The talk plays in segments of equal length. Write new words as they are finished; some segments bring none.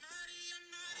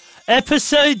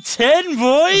Episode 10,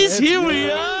 boys. Here we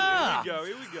are. Here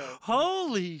we go.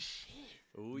 Holy shit.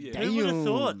 Oh, yeah. Who would have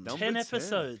thought? Number 10 10.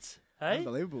 episodes. Hey?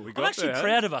 Unbelievable. I'm actually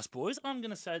proud of us, boys. I'm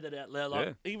going to say that out loud.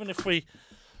 Like, even if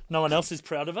no one else is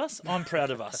proud of us, I'm proud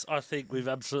of us. I think we've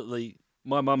absolutely...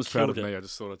 My mum's proud of Killed it. me. I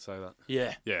just thought I'd say that.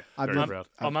 Yeah. Yeah, I'm very not- proud.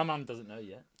 Oh, my mum doesn't know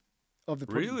yet. Of the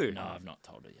Really? No, I've not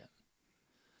told her yet.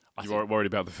 You weren't worried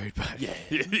about the feedback?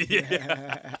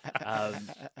 Yeah.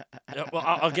 Well,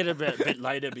 I'll get a bit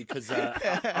later because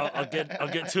I'll get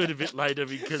to it a bit later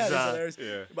because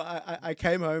Yeah. But I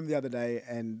came home the other day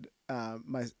and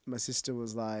my sister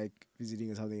was like visiting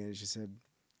or something and she said,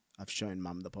 "I've shown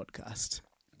Mum the podcast."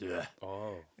 yeah.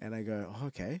 Oh. And I go, "Oh,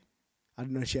 okay." I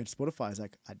didn't know she had Spotify. I was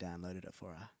like, I downloaded it for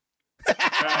her.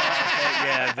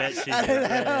 Yeah, I bet she did.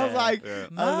 And I was like,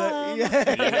 Yeah.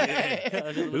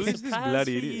 yeah. Who is this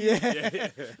bloody idiot? Yeah.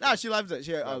 No, she loves it.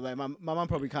 My mum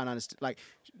probably can't understand. Like,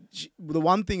 the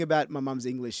one thing about my mum's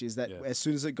English is that as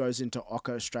soon as it goes into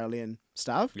Ocker Australian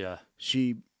stuff, Yeah.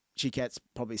 she gets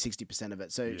probably 60% of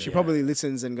it. So she probably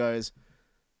listens and goes,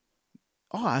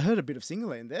 "Oh, I heard a bit of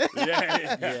Single in there."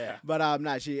 Yeah. But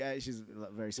no, she's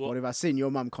very supportive. I've seen your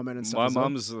mum comment and stuff. My as well.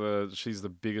 mum's she's the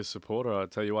biggest supporter. I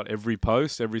tell you what, every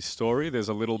post, every story, there's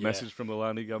a little message from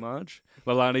Lalani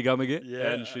Gummagit,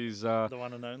 Yeah. and she's The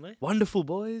one and only. wonderful,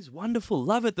 boys, wonderful,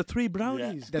 love it. The 3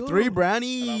 brownies, The good. 3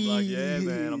 brownies. And I'm like, yeah,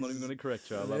 man, I'm not even going to correct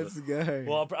you. I love Let's it. go.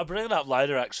 Well, I'll bring it up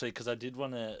later actually because I did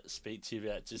want to speak to you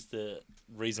about just the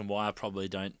reason why I probably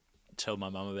don't tell my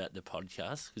mum about the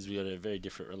podcast because we got a very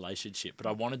different relationship. But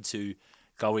I wanted to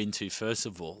go into first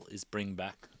of all is bring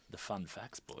back the fun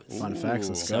facts, boys. Fun facts,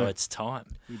 let's So go. it's time.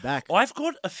 You back. I've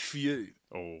got a few.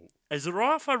 Oh, Is it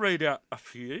right if I read out a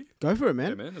few? Go for it, yeah,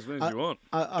 man. man, as many as you want.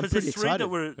 I'm Because pretty there's 3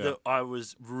 excited. that I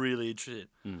was really interested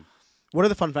in. What are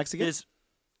the fun facts again? There's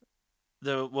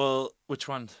which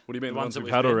one? What do you mean, The the ones that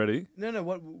we've had been? already? No.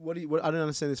 What I don't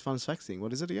understand this fun facts thing.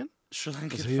 What is it again? Sri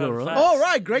Lankan he fun alright? facts. Oh,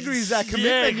 right. Gregory's commitment.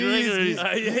 Yeah, He's- Gregory's.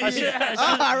 I should-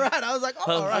 Oh, right. I was like,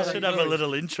 oh, I right. should have a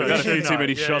little intro. We've had a few shouldn't too I?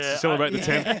 many Yeah, shots yeah. to celebrate the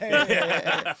 10th.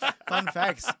 Yeah. Fun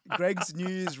facts. Greg's New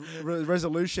Year's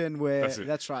resolution where... That's it.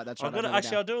 That's right.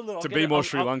 I'll do a little. To be more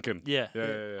Sri Lankan. Yeah.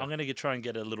 Yeah. I'm gonna try and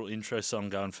get a little intro song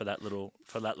going for that little.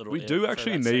 We do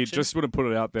actually need, just want to put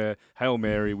it out there, Hail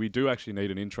Mary, we do actually need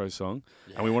an intro song.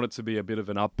 And we want it to be a bit of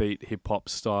an upbeat hip-hop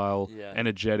style,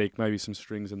 energetic, maybe some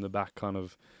strings in the back kind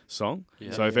of song.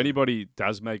 Yeah. So if anybody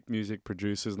does make music,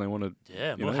 producers, and they want to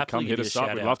we'll happily come give hit you a us up,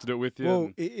 shout we'd out. love to do it with you.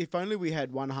 Well, if only we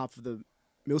had one half of the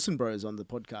Milson Bros on the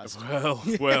podcast.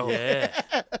 Well, Yeah.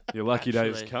 your lucky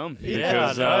days Actually. come. Yeah,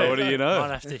 Because, I know. what do you Might know?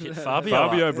 have to hit Fabio.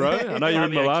 Fabio, up. bro. I know you're in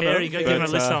Fabio Milano. Carey, go give him a but,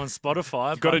 listen on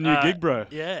Spotify. got a but, new gig, bro.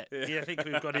 Yeah, I think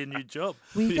we've got a new job.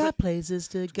 We got places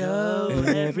to go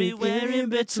everywhere in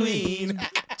between.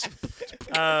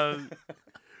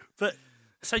 But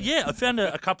so I found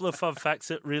a couple of fun facts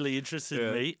that really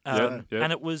interested me, Yeah.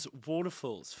 and it was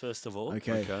waterfalls. First of all,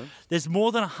 Okay. there's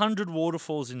more than 100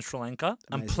 waterfalls in Sri Lanka,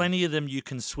 and plenty of them you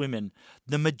can swim in.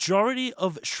 The majority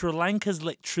of Sri Lanka's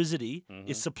electricity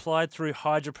is supplied through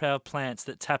hydropower plants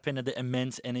that tap into the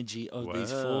immense energy of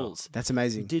these falls. That's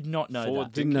amazing. Did not know Forward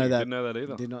that. Didn't know that. Didn't know that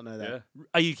either. Did not know that. Yeah.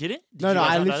 Are you kidding? Did No, you guys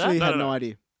I not know literally that? had No. no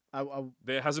idea.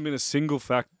 There hasn't been a single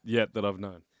fact yet that I've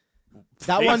known.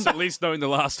 That one, At least knowing the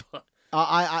last one.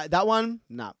 that one,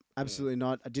 nah, absolutely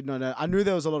not. I did not know. I knew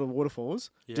there was a lot of waterfalls.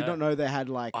 Yeah. Did not know they had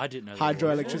like I didn't know there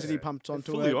were hydroelectricity pumped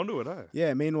onto Fully it. onto it, eh?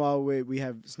 Yeah. Meanwhile, we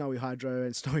have Snowy Hydro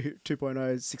and Snowy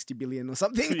 2.0, 60 billion or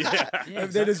something. Yeah,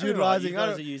 They're just exactly right. utilising. You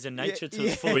guys are using nature to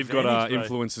its full We've got advantage,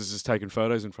 bro. influencers just taking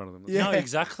photos in front of them. Yeah. No,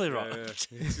 exactly right.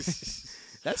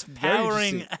 That's very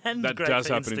Powering interesting. and That great does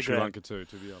for happen in Sri Instagram. Lanka too,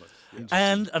 to be honest.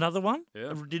 And another one, Yeah.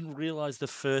 I didn't realise the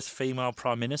first female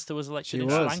prime minister was elected She in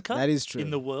Sri was. Lanka. That is true. In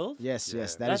the world. Yes, that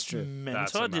is That's true. mental.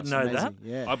 That's I didn't know Amazing. that.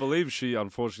 Yeah. I believe she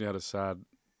unfortunately had a sad.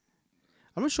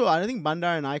 I'm not sure. I don't think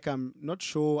Bandar Naik, I'm not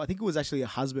sure. I think it was actually a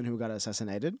husband who got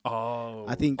assassinated. Oh,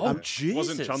 I think. Oh, Jesus.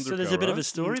 Wasn't So Chandrika, there's a bit of a right?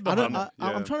 story I behind don't. it.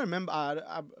 I'm trying to remember.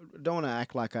 I don't want to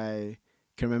act like I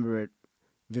can remember it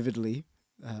vividly.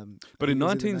 But in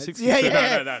was it the 1962, night?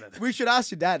 Yeah. no. We should ask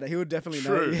your dad. He would definitely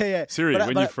know. True. Yeah. Siri, But-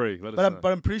 when but- you're free, let us know.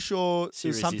 But I'm pretty sure it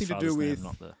Siri's was something his to do father's name, with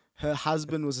not the- her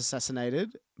husband was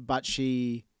assassinated, but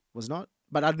she was not.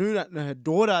 But I knew that her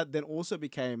daughter then also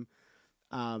became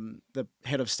the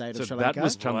head of state So of Sri that Lanka.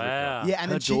 was Chandrika. Wow. Yeah,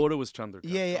 and her then she, daughter was Chandrika.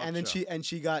 yeah, and then Gotcha.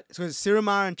 she got so it's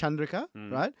Sirimar and Chandrika,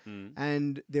 right? Mm.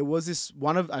 And there was this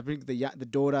one of I think the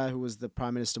daughter who was the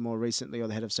prime minister more recently or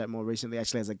the head of state more recently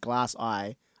actually has a glass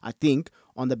eye, I think,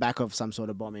 on the back of some sort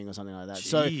of bombing or something like that.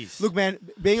 Jeez. So look, man,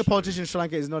 being a politician in Sri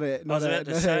Lanka is not a. I Not was a about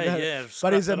to say, yeah. but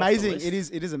scrap it's that off the amazing.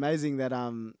 list. It is amazing that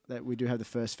that we do have the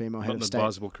first female head Not of an state.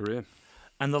 advisable career.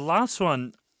 And the last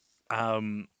one,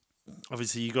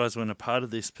 obviously you guys weren't a part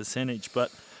of this percentage,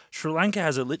 but Sri Lanka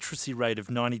has a literacy rate of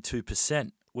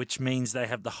 92%, which means they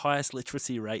have the highest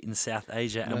literacy rate in South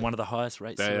Asia and one of the highest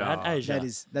rates throughout Asia.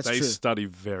 That's they true. study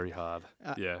very hard.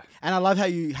 Yeah. And I love how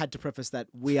you had to preface that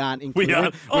we aren't included. We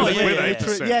are. Oh, we're yeah,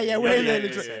 8%. Yeah, we're in the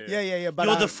literacy. Yeah. But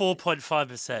You're the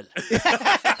 4.5%.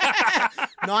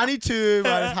 92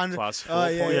 minus 100. Plus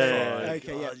 4.5.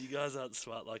 Okay, yeah. You guys aren't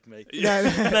smart like me.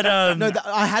 But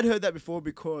I had heard that before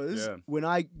because when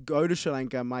I go to Sri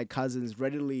Lanka, my cousins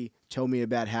readily tell me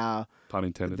about how pun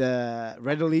intended.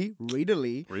 Readily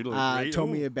tell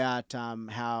me about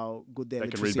how good their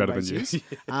literacy rate is.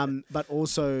 But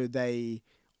also they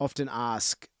often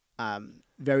ask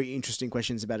very interesting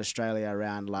questions about Australia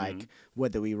around like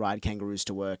whether we ride kangaroos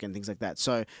to work and things like that.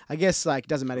 So I guess like it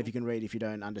doesn't matter if you can read if you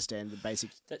don't understand the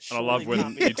basics. And I love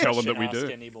when you tell them that we do.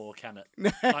 Anymore, can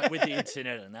it? Like with the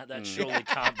internet and that surely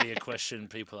can't be a question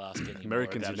people ask anymore.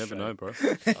 Americans, you never know, bro.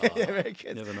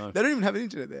 Americans. Never know. They don't even have an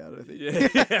internet there, I don't think.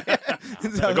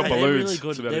 They got balloons.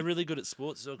 They're really good at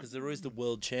sports as well because they're always the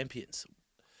world champions.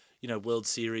 You know, World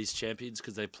Series champions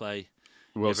because they play.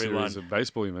 World Series of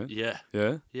baseball, you mean? Yeah.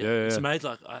 It's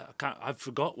amazing. Like I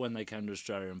forgot when they came to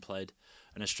Australia and played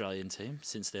an Australian team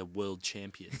since they're world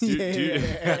champions. Do what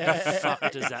the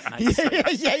fuck does that make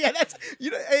sense? Yeah. That's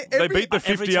they beat the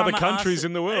 50 other countries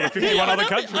in the world. The 51 other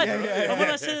countries.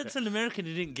 When I said it's an American,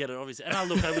 he didn't get it obviously.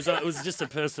 And it was just a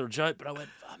personal joke, but I went,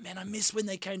 oh, man, I miss when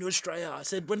they came to Australia. I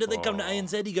said, when did they come to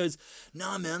ANZ? He goes,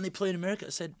 no, man, they play in America.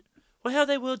 I said, well, how are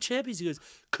they world champions? He goes,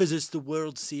 because it's the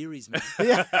World Series, man.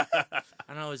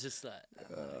 And I was just like,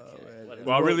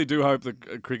 well, I really do hope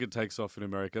that cricket takes off in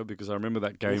America because I remember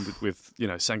that game with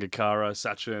Sangakkara,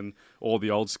 Sachin, all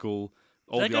the old school,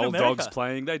 all the old dogs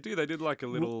playing. They do. They did like a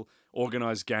little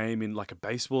organised game in like a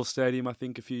baseball stadium, I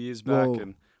think, a few years back,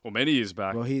 or many years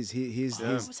back. Well, was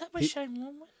that where Shane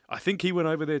Warne went? I think he went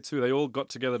over there too. They all got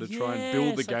together to try and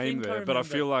build the game there. But I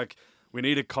feel like we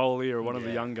need a Kohli or one of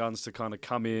the young guns to kind of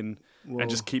come in and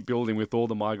just keep building with all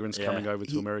the migrants coming over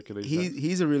to America these days.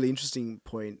 Here's a really interesting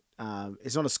point.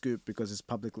 It's not a scoop because it's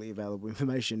publicly available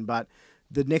information, but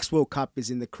the next World Cup is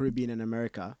in the Caribbean and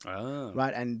America,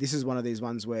 right? And this is one of these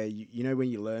ones where, you know, when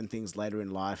you learn things later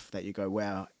in life that you go,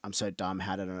 wow, I'm so dumb,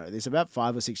 how did I know this? About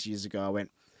 5 or 6 years ago, I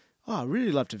went, oh, I'd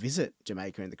really love to visit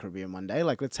Jamaica and the Caribbean one day.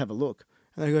 Like, let's have a look.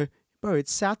 And I go, bro,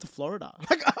 it's south of Florida.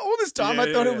 Like, all this time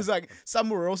I thought it was like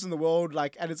somewhere else in the world.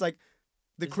 Like, and it's like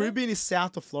the Caribbean is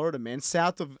south of Florida, man.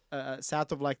 South of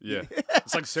like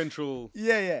it's like central.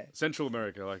 Central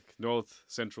America, like north,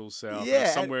 central, south. Yeah,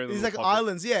 somewhere in the it's like pocket.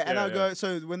 islands. Yeah, and I go.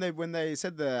 So when they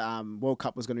said the World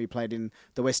Cup was going to be played in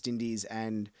the West Indies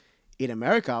and in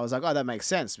America, I was like, oh, that makes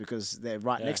sense because they're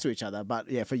right next to each other. But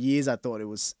yeah, for years I thought it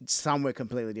was somewhere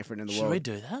completely different in the world. Should we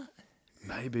do that?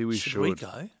 Maybe we should. Should we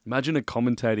go? Imagine a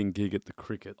commentating gig at the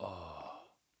cricket.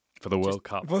 For the World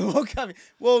Cup. For the World Cup.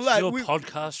 Well, like, do a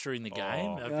podcast during the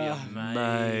game. That'd be amazing.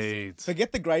 Mate.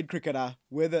 Forget the grade cricketer.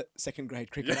 We're the second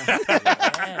grade cricketer.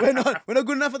 We're not good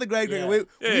enough for the grade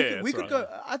cricketer. We could go.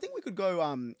 I think we could go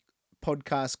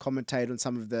podcast commentate on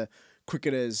some of the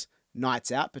cricketers'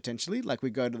 nights out potentially. Like we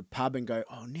go to the pub and go,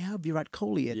 oh, now Virat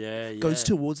Kohli goes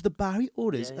towards the bar. He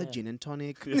orders a gin and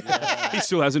tonic. He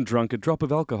still hasn't drunk a drop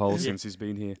of alcohol since he's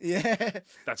been here. Yeah.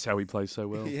 That's how he plays so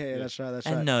well. Yeah, that's right.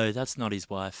 And no, that's not his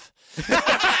wife.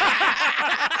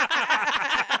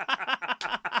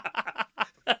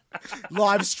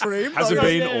 Live stream. Hasn't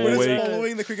been all we're week. just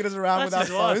following the cricketers around with our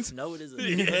phones. No, it isn't.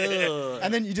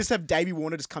 And then you just have Davey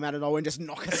Warner just come out of nowhere and just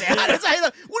knock us out. It's like,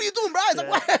 what are you doing, bro? It's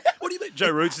like, what do you mean?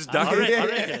 Joe Roots is I ducking.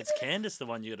 reckon it's Candace the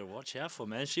one you got to watch out for,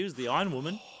 man. She was the Iron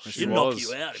Woman. She knock was.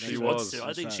 you out. She was.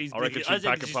 I think she's. I reckon she'd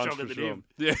pack a punch stronger for than sure. him.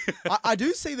 Yeah. I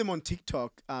do see them on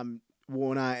TikTok,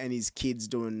 Warner and his kids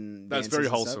doing. That's very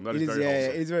wholesome. That is very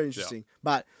wholesome. It is very interesting.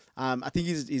 But I think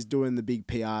he's doing the big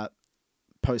PR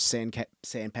post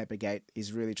Sandpaper Gate.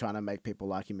 He's really trying to make people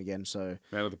like him again. So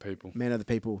Man of the people.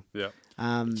 Yeah.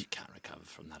 You can't recover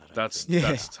from that.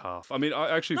 That's tough. I mean, I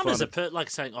actually not find as like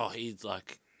saying, oh, he's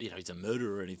like, you know, he's a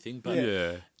murderer or anything,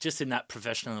 but just in that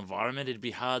professional environment, it'd be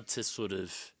hard to sort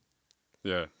of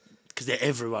because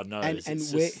everyone knows. And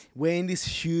we're in this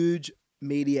huge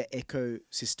media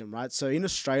ecosystem, right? So in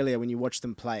Australia, when you watch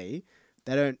them play,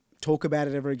 they don't talk about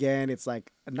it ever again. It's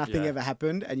like nothing ever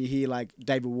happened, and you hear like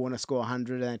David Warner score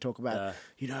 100, and they talk about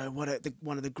you know one of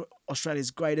the Australia's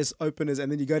greatest openers,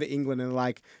 and then you go to England and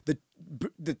like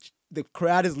the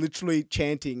crowd is literally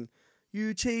chanting,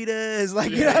 "You cheaters!"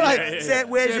 Like you know, like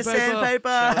where's your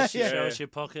sandpaper? Show us your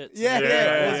pockets.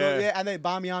 Yeah. And then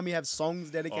Barmy Army have songs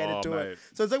dedicated to it.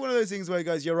 So it's like one of those things where it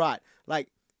goes, "You're right." Like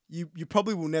you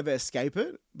probably will never escape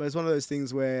it, but it's one of those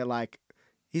things where like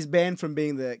He's banned from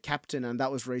being the captain, and that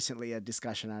was recently a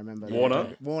discussion. I remember.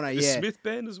 Warner, Is Smith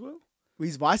banned as well?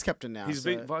 He's vice captain now. He's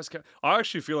vice captain. I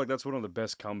actually feel like that's one of the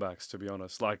best comebacks, to be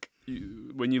honest. Like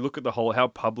when you look at the whole how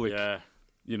public,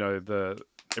 you know,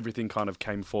 everything kind of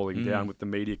came falling down with the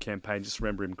media campaign. Just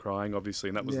remember him crying, obviously,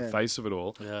 and that was the face of it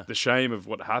all. Yeah. The shame of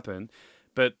what happened.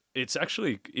 But it's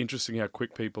actually interesting how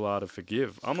quick people are to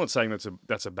forgive. I'm not saying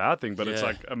that's a bad thing, but it's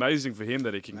like amazing for him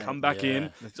that he can come back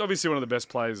in. He's obviously one of the best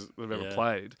players that have ever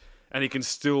played, and he can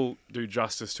still do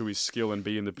justice to his skill and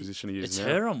be in the position he is now.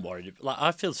 It's her I'm worried about. Like,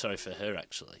 I feel sorry for her,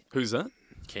 actually. Who's that?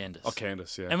 Candace. Oh,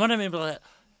 Candace, yeah. And what I mean by that,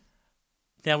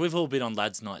 now we've all been on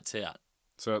lads' nights out.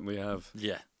 Certainly have.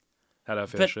 Yeah. Had our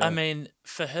fair share. I mean,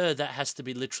 for her, that has to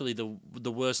be literally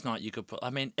the worst night you could put.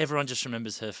 I mean, everyone just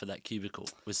remembers her for that cubicle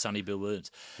with Sonny Bill Williams.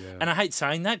 Yeah. And I hate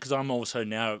saying that because I'm also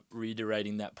now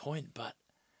reiterating that point. But,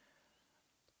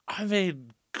 I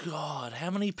mean, God,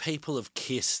 how many people have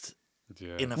kissed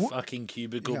in a fucking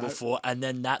cubicle before, and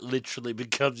then that literally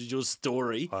becomes your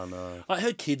story? I know. Like,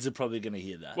 her kids are probably going to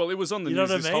hear that. Well, it was on the news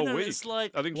this whole week. It's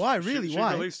like, I think why? Really? She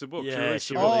why? released a book. Yeah,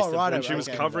 she released a book. Right. And she was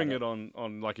covering it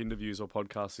on like interviews or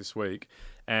podcasts this week.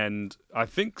 And I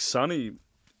think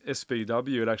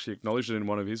SBW had actually acknowledged it in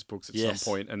one of his books at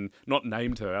some point and not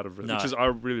named her out of it, which is, I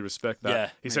really respect that. Yeah.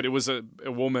 He said it was a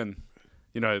woman,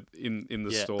 you know, in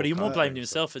the store. But he more blamed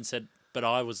himself and said, but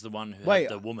I was the one who had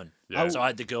the woman. Yeah. So I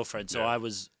had the girlfriend, so I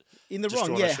was in the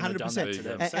wrong. Yeah,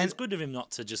 100%. So it's good of him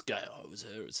not to just go, oh, it was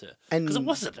her. Because it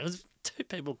wasn't. It was two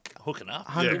people hooking up.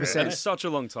 100%. And it's such a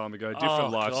long time ago.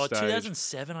 Different life stage.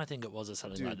 2007, I think it was, or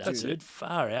something like that. Dude,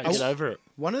 far out. Get over it.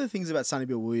 One of the things about Sonny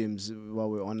Bill Williams, while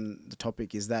we're on the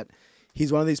topic, is that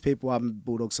he's one of these people. I'm a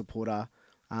Bulldog supporter.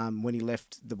 When he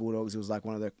left the Bulldogs, it was like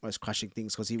one of the most crushing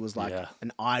things because he was like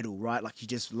an idol, right? Like you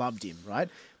just loved him, right?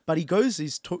 But he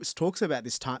talks about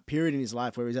this period in his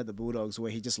life where he's at the Bulldogs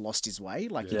where he just lost his way.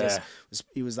 Like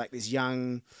he was like this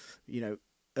young, you know,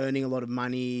 earning a lot of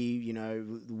money, you know,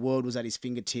 the world was at his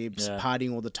fingertips,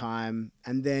 partying all the time.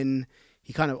 And then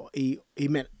he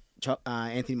met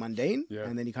Anthony Mundine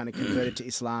and then he kind of converted to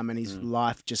Islam and his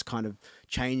life just kind of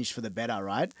changed for the better,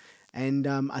 right? And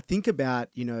I think about,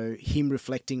 you know, him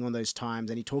reflecting on those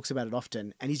times and he talks about it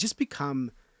often and he's just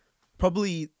become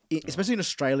probably, especially in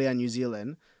Australia and New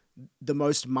Zealand, the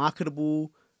most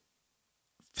marketable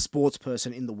sports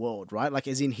person in the world, right? Like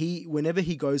as in whenever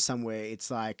he goes somewhere, it's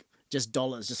like just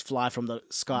dollars just fly from the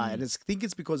sky. And I think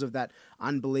it's because of that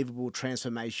unbelievable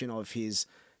transformation of his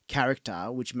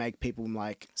character, which make people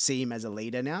like see him as a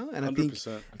leader now. And 100%. I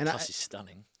think, plus he's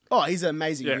stunning. Oh, he's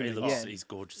amazing. Yeah, he's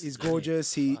gorgeous. He's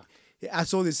gorgeous. I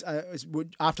saw this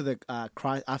after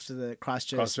the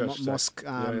Christchurch mosque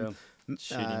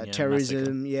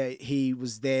terrorism. Yeah, he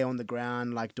was there on the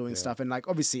ground, like doing stuff, and like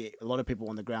obviously a lot of people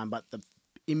on the ground, but the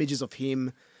images of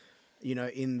him, you know,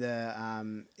 in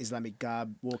the Islamic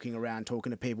garb, walking around,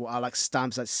 talking to people, are like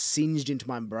stumps that singed into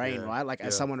my brain, right? Like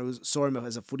as someone who saw him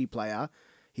as a footy player,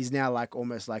 he's now like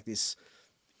almost like this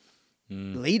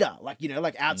leader, like, you know,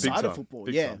 like outside of football.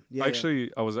 Yeah.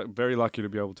 Actually, I was very lucky to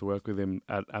be able to work with him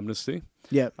at Amnesty.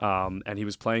 Yeah. And he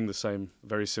was playing the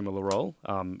very similar role.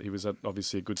 He was at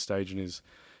obviously a good stage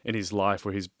in his life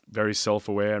where he's very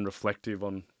self-aware and reflective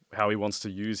on how he wants to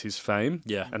use his fame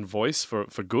and voice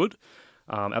for good.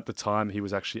 At the time, he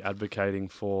was actually advocating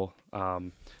for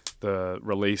the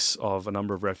release of a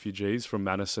number of refugees from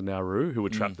Manus and Nauru who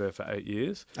were trapped there for 8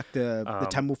 years. Like the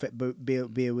Tamil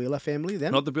Biawila family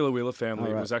then? Not the Biawila family.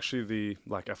 It was actually the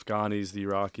Afghanis, the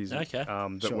Iraqis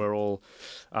that were all,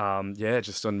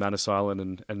 just on Manus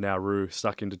Island and Nauru,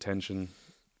 stuck in detention,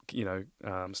 you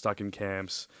know, stuck in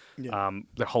camps. Yeah.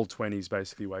 The whole 20s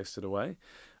basically wasted away.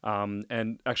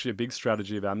 And actually a big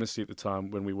strategy of Amnesty at the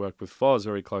time when we worked with Foz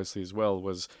very closely as well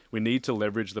was we need to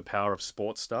leverage the power of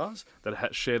sports stars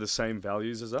that share the same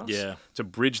values as us to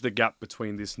bridge the gap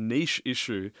between this niche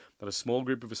issue that a small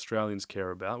group of Australians care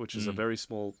about, which is a very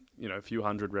small, you know, a few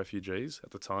hundred refugees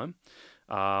at the time,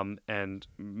 and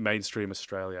mainstream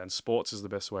Australia. And sports is the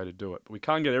best way to do it. But we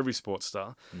can't get every sports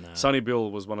star. No. Sonny Bill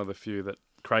was one of the few that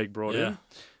Craig brought in.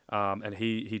 And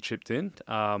he chipped in.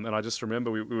 And I just remember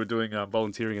we were doing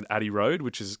volunteering at Addy Road,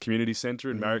 which is a community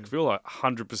centre in Marrickville. I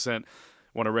 100%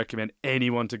 want to recommend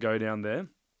anyone to go down there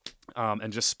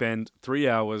and just spend 3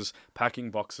 hours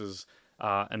packing boxes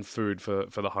and food for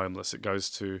the homeless. It goes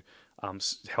to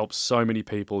help so many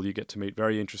people. You get to meet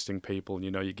very interesting people and,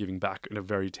 you know, you're giving back in a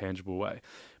very tangible way.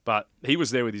 But he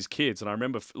was there with his kids. And I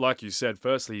remember, like you said,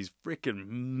 firstly, he's freaking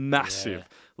massive.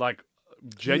 Like,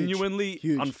 genuinely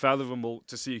huge. Unfathomable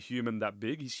to see a human that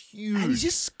big. He's huge. And he's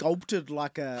just sculpted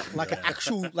like an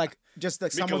actual, like just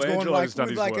like someone's gone like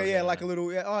with like work, like a little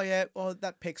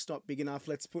that pec's not big enough.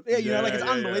 Let's put like it's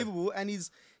unbelievable, and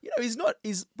he's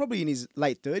probably in his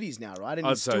late 30s now, right? And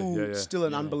he's still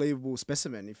an unbelievable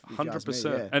specimen. If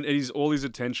 100%. And all his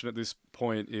attention at this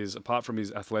point is, apart from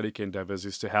his athletic endeavors,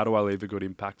 is to how do I leave a good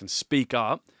impact and speak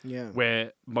up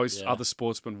where most other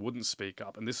sportsmen wouldn't speak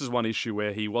up. And this is one issue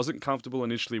where he wasn't comfortable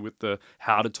initially with the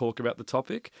how to talk about the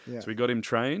topic. So we got him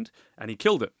trained and he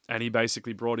killed it. And he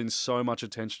basically brought in so much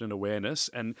attention and awareness.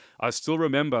 And I still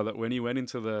remember that when he went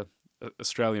into the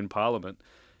Australian Parliament,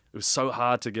 it was so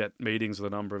hard to get meetings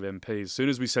with a number of MPs. As soon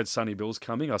as we said Sonny Bill's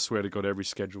coming, I swear to God, every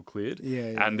schedule cleared.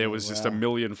 And there was just a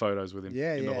million photos with him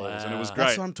in the halls. And it was great.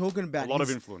 That's what I'm talking about. A lot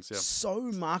of influence, so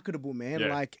marketable, man.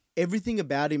 Like, everything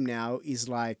about him now is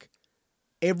like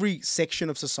every section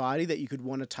of society that you could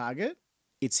want to target,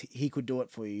 he could do it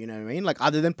for you, you know what I mean? Like,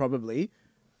 other than probably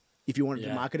if you wanted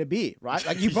to market a beer, right?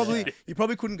 Like, you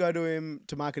probably couldn't go to him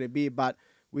to market a beer, but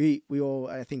we all,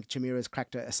 I think Chamira's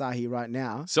cracked a Asahi right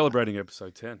now. Celebrating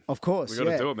episode 10. Of course. We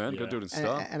got to do it, man. Got to do it in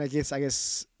style. And I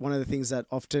guess one of the things that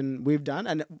often we've done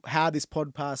and how this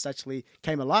podcast actually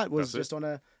came alight was just on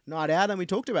a night out and we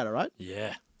talked about it, right?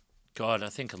 Yeah. God, I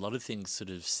think a lot of things sort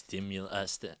of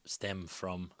stem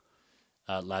from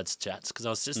lads' chats, because I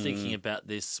was just thinking about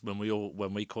this when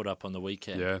we caught up on the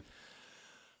weekend. Yeah.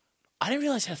 I didn't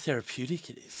realise how therapeutic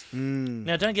it is.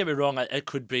 Now, don't get me wrong, it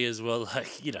could be as well,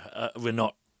 like, we're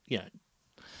not,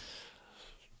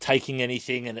 taking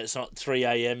anything and it's not 3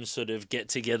 a.m. sort of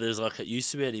get-togethers like it used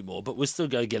to be anymore, but we'll still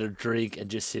go get a drink and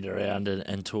just sit around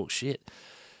and talk shit.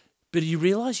 But you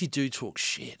realise you do talk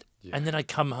shit. Yeah. And then I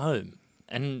come home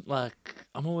and, like,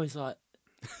 I'm always like...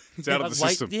 It's out of the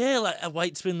system. Yeah, like a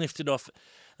weight's been lifted off.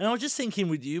 And I was just thinking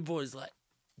with you boys, like,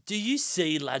 do you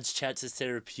see lads' chats as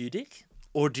therapeutic?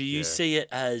 Or do you see it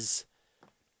as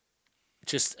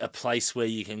just a place where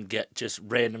you can get just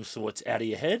random thoughts out of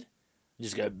your head?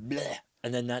 Just go, bleh,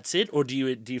 and then that's it? Or do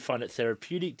you find it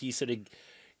therapeutic? Do you sort of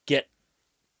get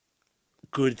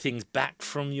good things back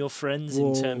from your friends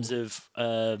in terms of,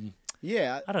 I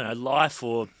don't know, life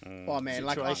or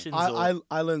situations? Like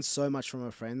I learned so much from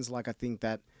my friends. Like, I think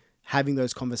that having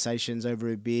those conversations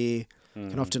over a beer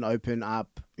can often open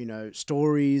up,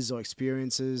 stories or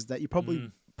experiences that you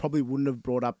probably wouldn't have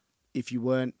brought up if you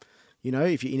weren't,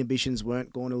 if your inhibitions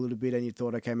weren't gone a little bit and you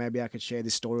thought, okay, maybe I could share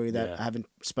this story that I haven't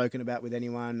spoken about with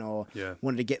anyone, or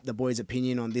wanted to get the boys'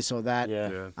 opinion on this or that.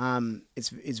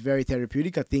 It's very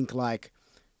therapeutic. I think, like,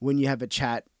 when you have a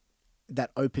chat that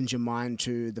opens your mind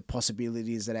to the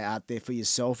possibilities that are out there for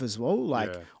yourself as well.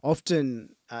 Like,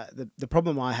 often the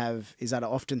problem I have is that I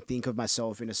often think of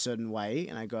myself in a certain way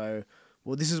and I go,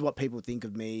 well, this is what people think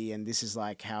of me and this is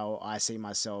like how I see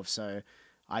myself. So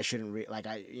I shouldn't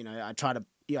I try to,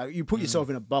 you put yourself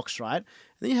in a box, right? And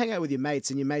then you hang out with your mates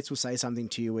and your mates will say something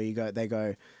to you where they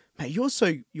go, mate, you're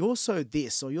so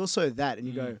this or you're so that. And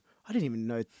you go, I didn't even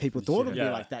know people thought of me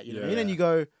like that. You know what I mean? And you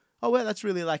go, oh, well, that's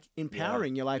really like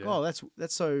empowering. You're like, oh,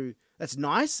 that's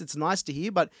nice. It's nice to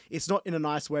hear, but it's not in a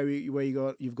nice way where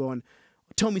you've gone,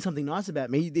 tell me something nice about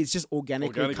me. It's just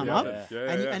organically come up.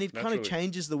 And it kind of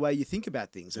changes the way you think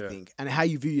about things, I think, and how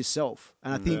you view yourself.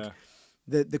 And I think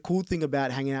the cool thing about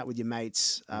hanging out with your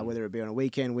mates, whether it be on a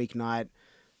weekend, weeknight,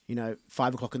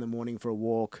 5 o'clock in the morning for a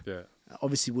walk. Yeah.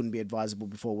 Obviously, wouldn't be advisable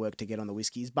before work to get on the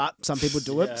whiskeys, but some people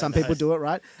do it. Some people do it,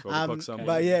 right? 12 o'clock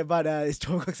somewhere. But it's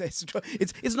 12 o'clock.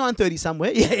 It's 9:30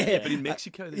 somewhere. Yeah. But in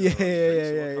Mexico,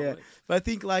 yeah. But I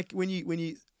think, like, when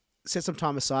you set some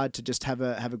time aside to just have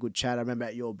a good chat. I remember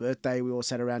at your birthday, we all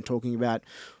sat around talking about,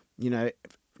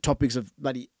 topics of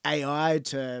bloody AI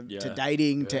to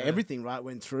dating to everything. Right,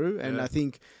 went through, and I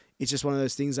think it's just one of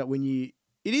those things that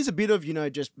it is a bit of,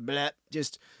 just blah,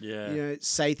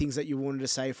 say things that you wanted to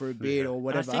say for a bit or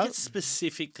whatever. And I think it's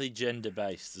specifically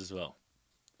gender-based as well.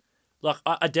 Like,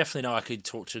 I definitely know I could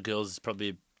talk to girls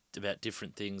probably about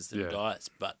different things than guys,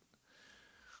 but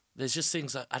there's just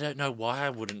things like, I don't know why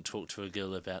I wouldn't talk to a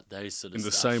girl about those sort of stuff.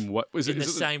 In the same way? In the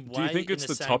same way, do you think it's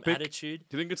the topic? Attitude?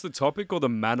 Do you think it's the topic or the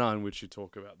manner in which you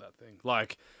talk about that thing?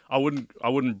 Like, I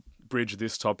wouldn't bridge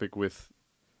this topic with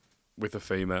a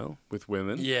female, with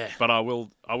women. Yeah. But I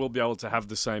will be able to have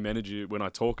the same energy when I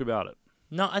talk about it.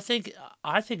 No, I think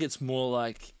it's more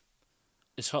like,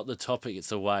 it's not the topic, it's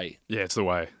the way. Yeah, it's the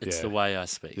way. It's the way I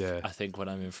speak. Yeah. I think when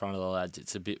I'm in front of the lads,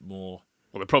 it's a bit more...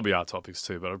 Well, there probably are topics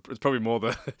too, but it's probably more the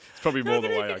way,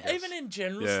 I guess. Even in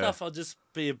general stuff, I'll just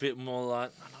be a bit more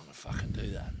like, I don't want to fucking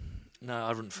do that. No, I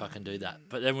wouldn't fucking do that.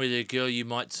 But then with a girl, you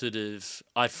might sort of...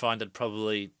 I find it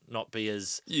probably not be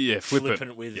as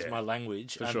flippant with my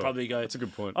language. And probably go... That's a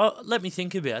good point. Oh, let me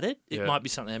think about it. It might be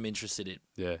something I'm interested in.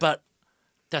 Yeah. But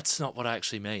that's not what I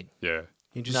actually mean. Yeah.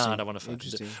 Interesting. No, I don't want to fucking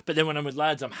do it. But then when I'm with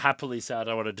lads, I'm happily say I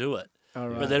don't want to do it. All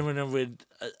right. But then when I'm with,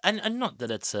 and not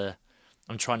that it's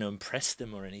I'm trying to impress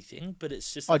them or anything, but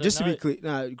it's just. Oh, just to be clear,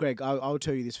 no, Greg, I'll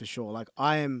tell you this for sure. Like,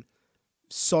 I am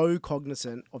so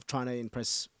cognizant of trying to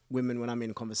impress women when I'm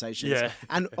in conversations. Yeah.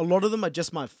 And a lot of them are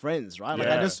just my friends, right? Like,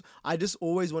 Yeah. I just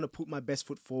always want to put my best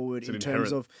foot forward in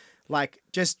terms of, like,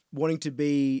 just wanting to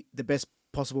be the best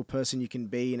possible person you can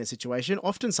be in a situation.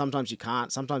 Often, sometimes you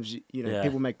can't. Sometimes you know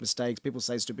people make mistakes. People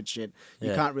say stupid shit.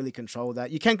 You can't really control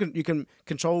that. You can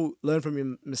control, learn from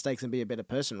your mistakes, and be a better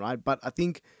person, right? But I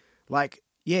think, like,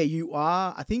 yeah, you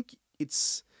are. I think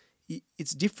it's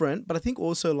different, but I think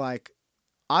also, like,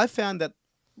 I found that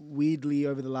weirdly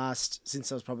over the last,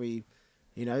 since I was probably,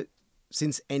 you know,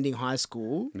 since ending high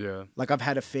school, like, I've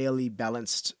had a fairly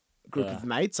balanced group of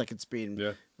mates. Like, it's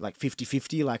been like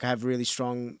 50-50. Like, I have really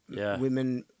strong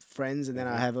women friends, and then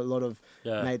I have a lot of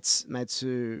mates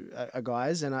who are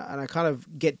guys, and I kind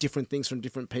of get different things from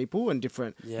different people and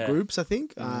different groups. I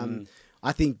think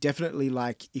I think definitely,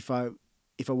 like, if I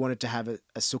wanted to have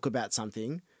a sook about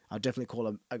something, I'll definitely call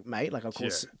a mate, like I'll call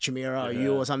Chimera or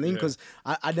you or something, because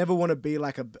I never want to be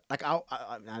like I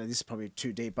know this is probably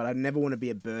too deep, but I never want to be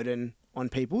a burden on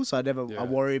people. So I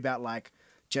worry about, like,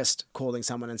 just calling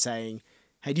someone and saying,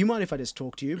 hey, do you mind if I just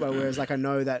talk to you? But whereas, like, I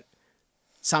know that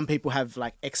some people have,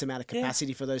 like, X amount of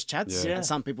capacity for those chats and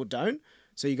some people don't.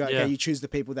 So you go, okay, you choose the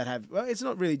people that have, well, it's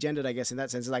not really gendered, I guess, in that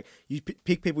sense. It's like, you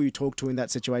pick people you talk to in that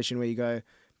situation where you go,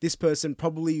 this person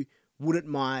probably wouldn't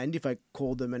mind if I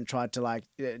called them and tried to, like,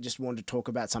 just want to talk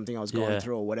about something I was going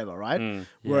through or whatever, right?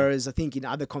 Whereas I think in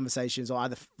other conversations or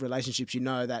other relationships, you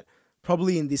know that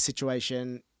probably in this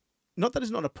situation, not that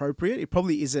it's not appropriate, it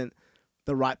probably isn't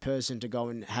the right person to go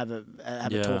and have a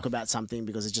talk about something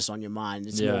because it's just on your mind.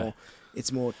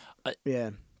 It's more.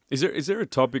 Is there a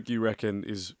topic you reckon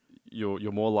is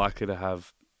you're more likely to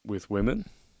have with women?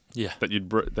 Yeah. That you'd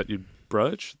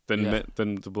broach than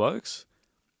the blokes?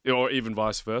 Or even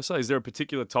vice versa? Is there a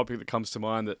particular topic that comes to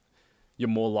mind that you're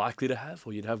more likely to have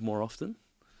or you'd have more often?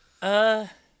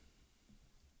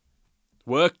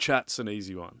 Work chat's an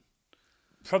easy one.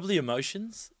 Probably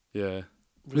emotions. Yeah.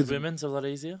 With women's a lot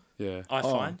easier. Yeah. I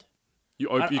find. You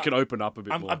can open up a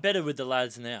bit more. I'm better with the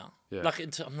lads now. Yeah. Like,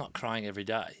 I'm not crying every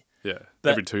day. Yeah.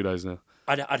 But every 2 days now.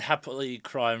 I'd happily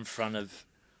cry in front of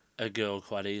a girl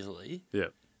quite easily. Yeah.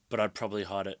 But I'd probably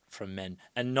hide it from men.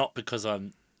 And not because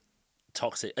I'm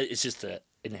toxic. It's just an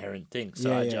inherent thing.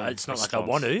 So it's not like I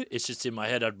want to. It's just in my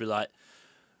head. I'd be like,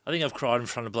 I think I've cried in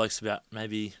front of blokes about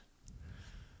maybe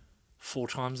 4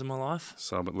 times in my life.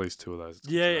 Some, at least 2 of those.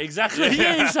 Yeah, exactly.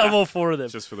 Yeah, some or 4 of them.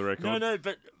 Just for the record. No,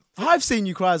 but I've seen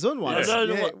you cry as on one. That's what I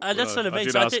mean. I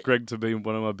did ask Greg to be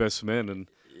one of my best men, and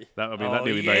that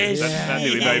nearly made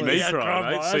me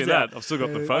cry. Mate. See that? I've still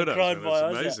got the photos.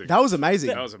 That's amazing. That was amazing.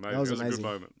 That was amazing. It was a good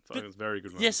moment. It was a very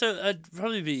good moment. Yeah, so I'd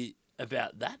probably be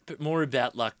about that, but more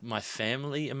about, like, my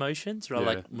family emotions, right?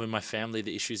 Like, when my family,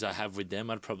 the issues I have with them,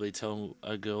 I'd probably tell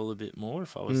a girl a bit more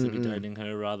if I was to be dating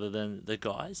her rather than the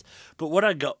guys. But what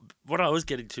I was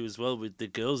getting to as well with the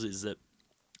girls is that,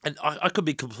 and I could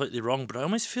be completely wrong, but I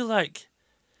almost feel like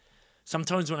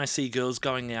sometimes when I see girls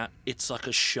going out, it's like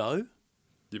a show.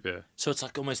 Yeah. So it's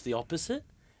like almost the opposite.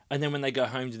 And then when they go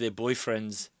home to their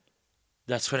boyfriends,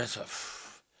 that's when it's like,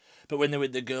 but when they're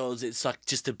with the girls, it's like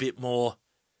just a bit more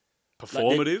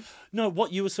performative? Like no,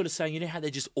 what you were sort of saying, you know how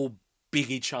they just all big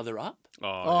each other up?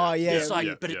 Oh, yeah. It's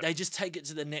like, they just take it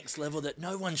to the next level that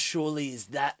no one surely is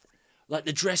that, like,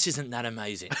 the dress isn't that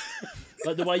amazing.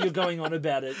 Like, the way you're going on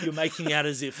about it, you're making out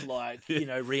as if, like, you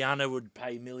know, Rihanna would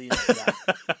pay millions for that,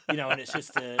 you know, and it's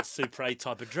just a Supre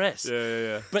type of dress.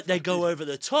 Yeah. But they go over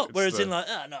the top, whereas in, like,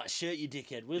 oh, nice shirt, you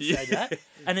dickhead, we'll say that.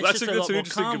 And it's just a lot more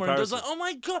calmer, and it's like, oh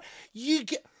my God, you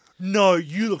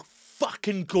look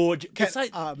fucking gorgeous.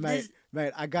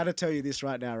 Mate, I got to tell you this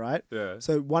right now, right? Yeah.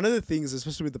 So one of the things,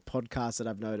 especially with the podcast that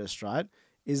I've noticed, right,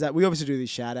 is that we obviously do these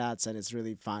shout outs and it's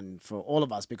really fun for all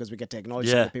of us because we get to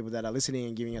acknowledge the people that are listening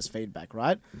and giving us feedback,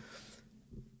 right?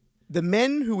 The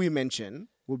men who we mention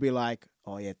will be like,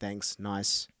 oh yeah, thanks,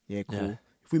 nice, yeah, cool. Yeah.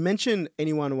 If we mention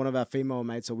one of our female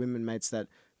mates or women mates that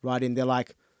write in, they're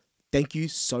like, thank you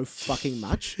so fucking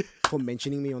much for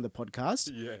mentioning me on the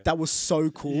podcast. Yeah. That was so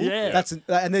cool. Yeah.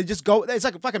 And they just go, it's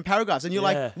like fucking paragraphs. And you're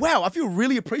like, wow, I feel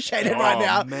really appreciated right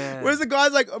now. Man. Whereas the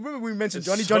guy's like, I remember we mentioned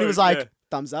Johnny. Johnny was like,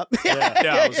 thumbs up.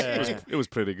 It was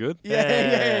pretty good.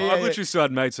 Yeah. I've literally still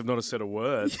had mates who've not said a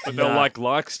word, but they'll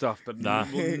like stuff, but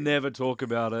we'll never talk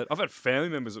about it. I've had family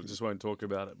members that just won't talk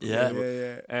about it.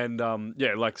 Yeah. And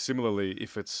like similarly,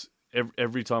 if it's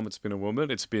every time it's been a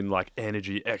woman, it's been like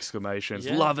energy, exclamations,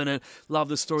 loving it, love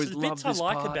the stories, so love this part. There's bits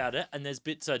I like about it, and there's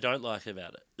bits I don't like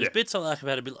about it. There's bits I like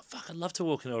about it, be like, fuck, I'd love to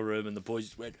walk into a room and the boys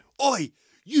just went, oi,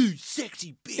 you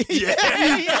sexy bitch.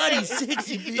 Yeah. You bloody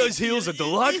sexy bitch. Those heels are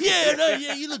delightful.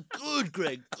 Yeah, you look good,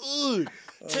 Greg, good.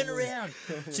 Turn around.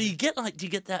 So you get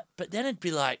that, but then it'd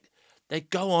be like, they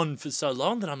go on for so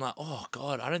long that I'm like, oh,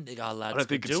 God, I don't think our lads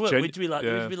could do it. We'd be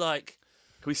like,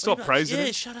 can we stop praising it?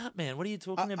 Yeah, shut up, man. What are you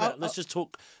talking about? Let's just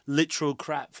talk literal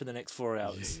crap for the next 4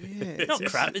 hours. Yeah, not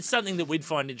crap. It's something that we'd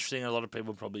find interesting. A lot of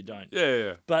people probably don't.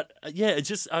 Yeah. But it's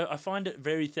just I find it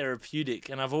very therapeutic,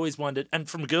 and I've always wondered. And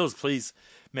from girls, please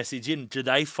message in. Do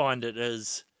they find it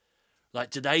as like?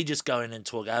 Do they just go in and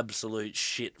talk absolute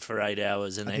shit for 8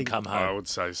 hours and then come home? I would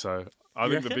say so. I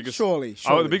think the biggest surely.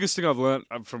 The biggest thing I've learned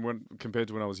compared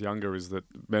to when I was younger is that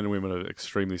men and women are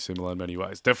extremely similar in many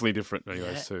ways. Definitely different in many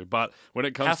ways too. But when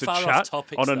it comes to chat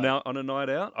on a night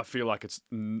out, I feel like it's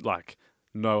like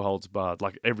no holds barred.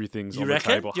 Like everything's on the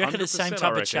table. You reckon it's the same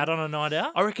type of chat on a night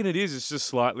out? I reckon it is. It's just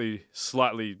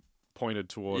slightly pointed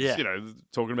towards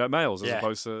talking about males as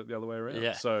opposed to the other way around.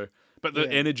 Yeah. So. But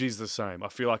the energy's the same. I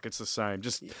feel like it's the same.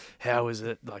 Just how is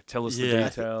it? Like, tell us the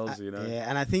details. Yeah,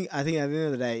 and I think at the end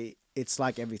of the day, it's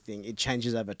like everything. It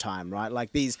changes over time, right?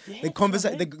 Like the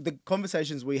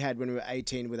conversations we had when we were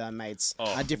 18 with our mates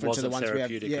are different to the ones we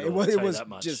have. Yeah, it was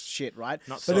just shit, right?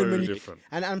 Not so different.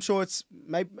 And I'm sure it's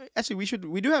actually we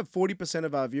do have 40%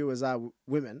 of our viewers are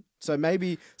women, so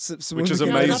maybe which is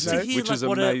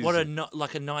amazing.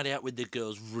 What a night out with the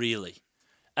girls really,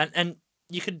 and.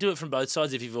 You could do it from both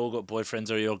sides if you've all got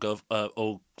boyfriends or you're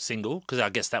all single, because I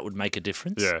guess that would make a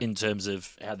difference in terms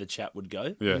of how the chat would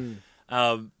go. Yeah.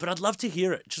 But I'd love to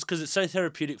hear it just because it's so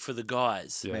therapeutic for the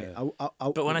guys. Yeah. Mate,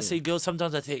 but when I see girls,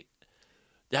 sometimes I think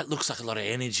that looks like a lot of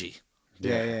energy.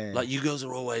 Yeah. Like you girls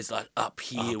are always like up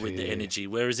here with the energy,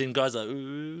 whereas in guys like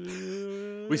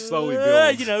we slowly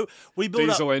build. We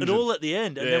build up engine. it all at the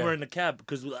end, and then we're in the cab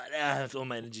because we're like, all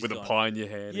my energy's with gone. a pie in your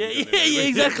hand. Yeah,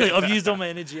 exactly. I've used all my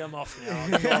energy. I'm off now. I'm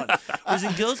gone. Whereas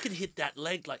in girls can hit that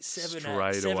leg like 7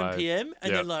 p.m.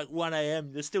 and then like 1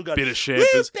 a.m. They're still going. Bit of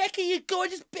champers. Becky, you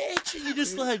gorgeous bitch, and you're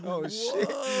just like, oh shit.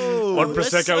 Whoa, One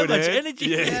prosecco so in much hand. energy.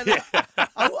 You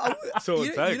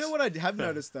know what I have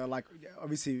noticed though, like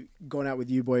obviously gone out with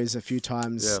you boys a few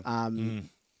times.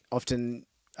 Often,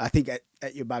 I think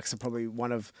at your Bucks are probably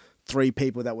one of 3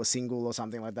 people that were single or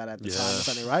something like that at the time or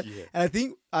something, right? Yeah. And I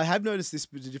think I have noticed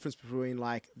the difference between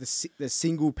like the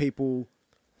single people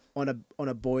on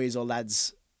a boys or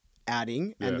lads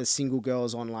outing and the single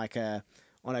girls on like a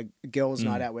girls'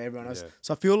 night out where everyone else.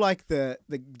 So I feel like the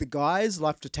guys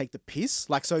love to take the piss.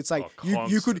 Like, so it's like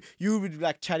you would be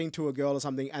like chatting to a girl or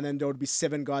something, and then there would be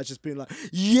 7 guys just being like,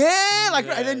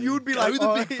 and then you would be like,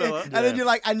 the big fella. And then you're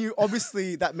like, and you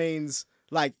obviously that means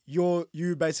like you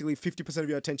basically 50% of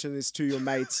your attention is to your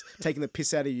mates taking the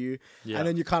piss out of you, and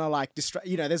then you kind of like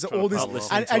there's all this,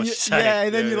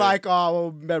 and then you're like, oh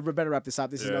well, we better wrap this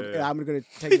up. This is not. I'm going to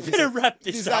take the piss. Better wrap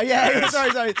this up.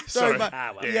 Sorry. Sorry.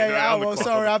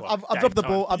 Sorry. I've dropped the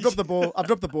ball. I've dropped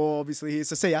the ball. Obviously here.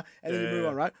 So see ya, and then you move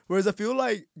on, right? Whereas I feel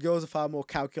like girls are far more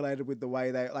calculated with the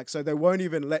way they like. So they won't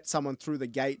even let someone through the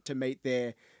gate to meet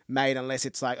their mate unless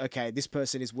it's like, okay, this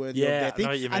person is worthy of their thing.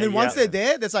 And then once they're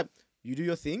there, there's like, you do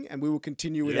your thing, and we will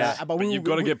continue with that. But you've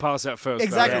got to get past that first.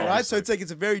 Exactly, right? So it's like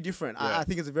it's a very different. I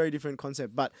think it's a very different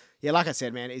concept. But yeah, like I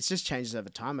said, man, it just changes over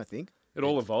time. I think it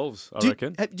all evolves. I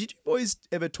reckon. Did you boys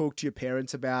ever talk to your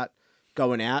parents about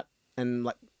going out and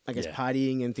like I guess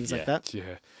partying and things like that?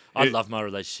 Yeah, I love my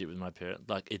relationship with my parents.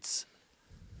 Like it's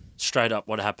straight up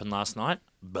what happened last night.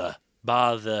 Bar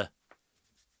the.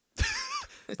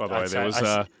 By the way,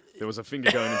 there was a finger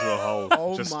going into a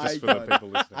hole. Just for the people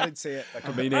listening. I didn't see it. That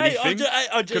could mean anything.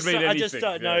 I just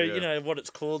don't know, you know, what it's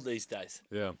called these days.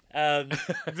 Yeah.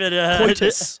 But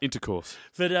coitus. Intercourse.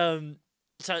 But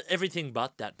so everything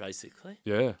but that, basically.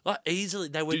 Yeah. Like easily,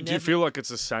 they would. Do you feel like it's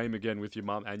the same again with your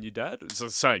mum and your dad? It's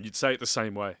the same. You'd say it the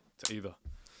same way to either.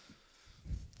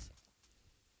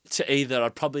 To either,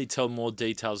 I'd probably tell more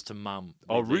details to mum.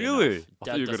 Oh, really? Enough. I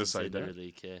thought you were going to say Dad that.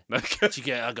 Really care. Okay. She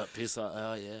go, I got pissed. Like,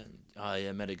 oh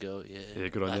yeah, met a girl. Yeah,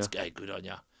 good on you. Hey, good on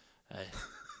you. Hey.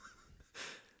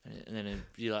 And then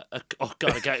you're like, oh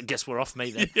god, I guess we're off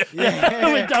me then.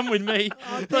 We're done with me.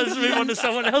 Let's move on to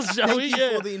someone else, shall we? Thank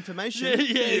you for the information.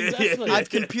 Exactly. I've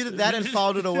computed that and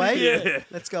filed it away.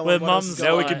 Let's go on.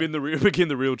 Now we can begin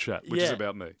the real chat, which is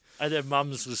about me. And then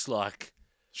mum's was like,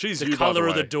 She's the colour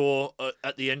of the door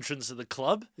at the entrance of the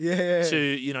club Yeah.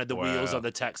 to, the wheels on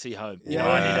the taxi home. Yeah.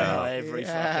 I need to know every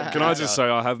fucking Can I just say,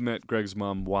 I have met Greg's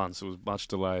mum once. It was much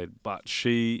delayed, but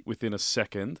she, within a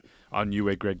second, I knew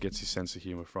where Greg gets his sense of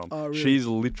humour from. Oh, really? She's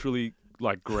literally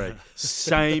like Greg.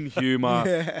 Same humour,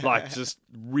 just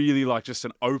really just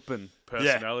an open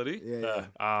personality.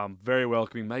 Yeah. Very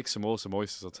welcoming. Makes some awesome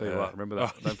oysters, I'll tell you what. Remember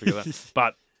that. Don't forget that.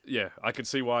 But yeah, I can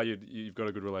see why you've got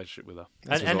a good relationship with her.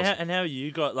 And how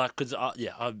you got, because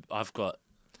I've got,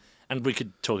 and we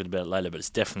could talk about it later, but it's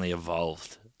definitely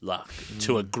evolved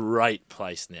to a great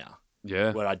place now.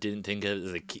 Yeah. Where I didn't think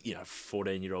as a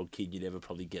 14-year-old kid you'd ever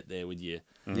probably get there with your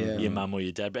mum or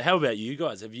your dad. But how about you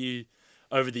guys? Have you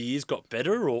over the years got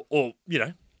better or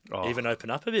even open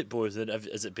up a bit, boys?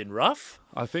 Has it been rough?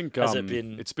 I think has it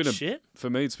been shit? For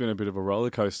me, it's been a bit of a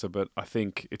roller coaster, but I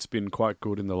think it's been quite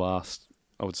good in the last,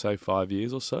 I would say, 5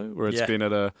 years or so, where it's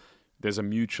been there's a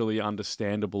mutually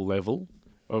understandable level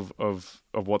of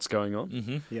what's going on.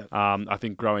 Mm-hmm. Yeah. I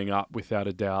think growing up, without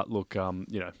a doubt, look,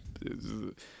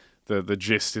 the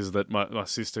gist is that my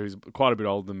sister, who's quite a bit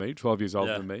older than me, 12 years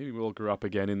older than me, we all grew up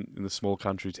again in the small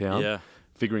country town,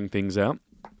 figuring things out,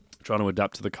 trying to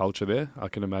adapt to the culture there. I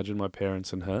can imagine my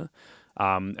parents and her.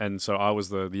 And so I was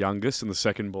the youngest and the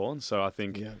second born. So I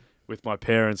think with my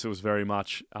parents, it was very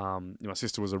much, my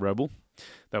sister was a rebel.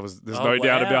 There's no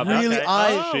doubt about that. Really?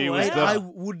 She was the I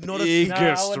would not have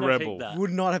biggest rebel.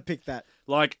 Would not have picked that.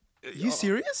 Like, Are you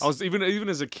serious? I was even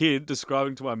as a kid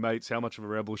describing to my mates how much of a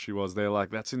rebel she was. They're like,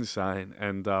 "That's insane,"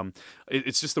 and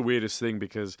it's just the weirdest thing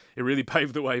because it really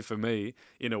paved the way for me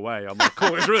in a way. I'm like,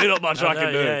 "Cool, there's really not much I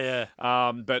can do."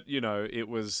 Yeah. But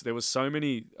there was so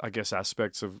many, I guess,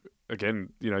 aspects of,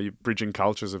 again, you're bridging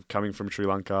cultures of coming from Sri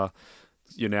Lanka.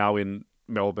 You're now in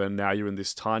Melbourne. Now you're in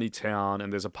this tiny town,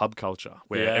 and there's a pub culture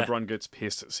where everyone gets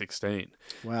pissed at 16.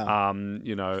 Wow.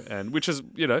 And which is,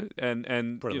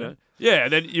 and Brilliant.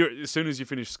 and then as soon as you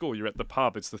finish school, you're at the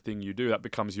pub. It's the thing you do. That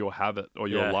becomes your habit or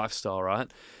your lifestyle, right?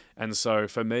 And so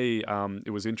for me,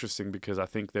 it was interesting because I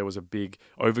think there was a big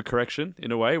overcorrection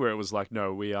in a way where it was like,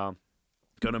 no, we are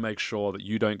going to make sure that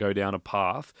you don't go down a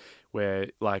path where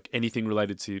like anything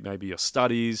related to maybe your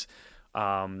studies,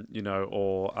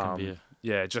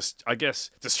 just, I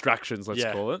guess, distractions, let's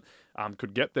call it,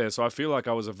 could get there. So I feel like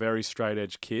I was a very straight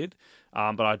edge kid,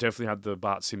 but I definitely had the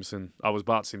Bart Simpson. I was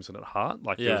Bart Simpson at heart.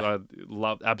 Like, I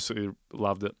absolutely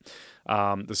loved it,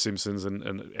 The Simpsons,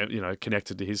 and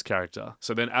connected to his character.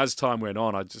 So then as time went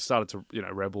on, I just started to,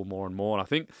 rebel more and more. And I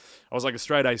think I was like a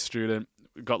straight A student,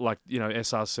 got like,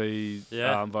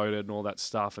 SRC voted and all that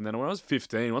stuff. And then when I was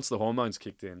 15, once the hormones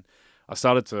kicked in, I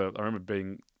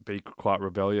remember be quite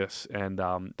rebellious, and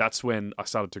that's when I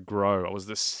started to grow. I was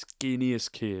the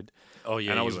skinniest kid. Oh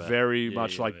yeah, and I was very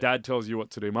much like, Dad tells you what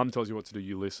to do, Mum tells you what to do,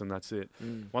 you listen. That's it.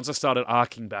 Once I started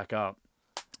arcing back up,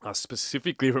 I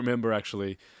specifically remember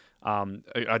actually,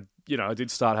 I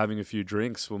did start having a few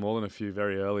drinks, well, more than a few,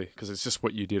 very early, because it's just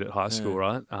what you did at high school,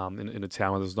 right? In a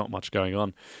town where there's not much going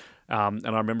on. And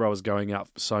I remember I was going out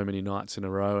so many nights in a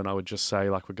row, and I would just say,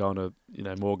 like, we're going to,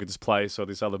 Morgan's place or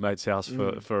this other mate's house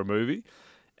for a movie.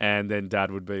 And then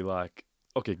Dad would be like,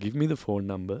 okay, give me the phone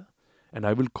number and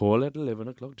I will call at 11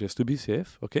 o'clock just to be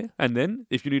safe, okay? And then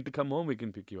if you need to come home, we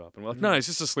can pick you up. And we're like, no, it's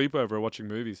just a sleepover watching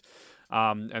movies.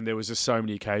 And there was just so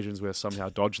many occasions where I somehow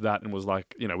dodged that and was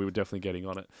like, we were definitely getting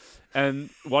on it. And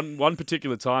one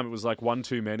particular time, it was like one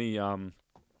too many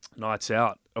nights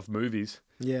out of movies.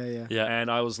 Yeah. And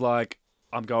I was like,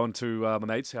 I'm going to my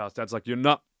mate's house. Dad's like, you're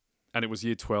not. And it was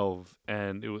year 12.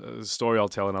 And it was a story I'll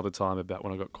tell another time about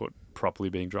when I got caught properly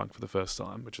being drunk for the first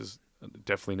time, which is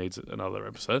definitely needs another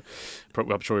episode.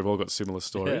 I'm sure we've all got similar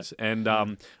stories. Yeah. And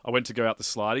I went to go out the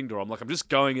sliding door. I'm like, I'm just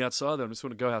going outside. I just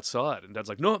want to go outside. And Dad's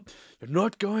like, no, you're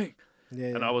not going. Yeah.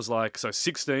 And I was like, so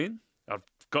 16, I've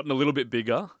gotten a little bit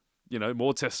bigger,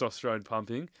 more testosterone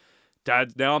pumping.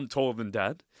 Dad, now I'm taller than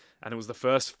Dad. And it was the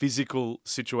first physical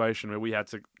situation where we had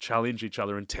to challenge each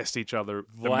other and test each other,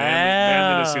 the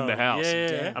manliness in the house.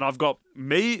 Yeah. And I've got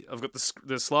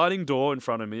the sliding door in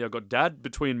front of me. I've got Dad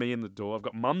between me and the door. I've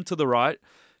got Mum to the right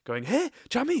going, hey,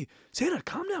 Chummy, Santa,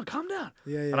 calm down.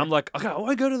 Yeah. And I'm like, okay, I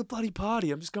won't go to the bloody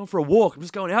party. I'm just going for a walk. I'm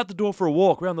just going out the door for a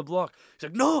walk around the block. He's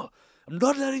like, no, I'm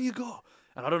not letting you go.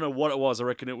 And I don't know what it was. I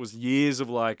reckon it was years of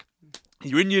like,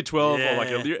 you're in year 12 or like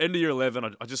end of year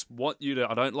 11. I just want you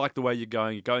to, I don't like the way you're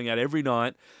going. You're going out every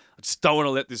night. I just don't want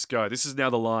to let this go. This is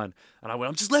now the line. And I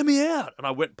went, just let me out. And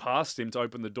I went past him to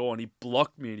open the door and he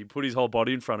blocked me and he put his whole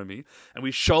body in front of me. And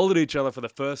we shouldered each other for the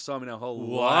first time in our whole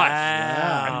life.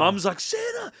 And Mum's like,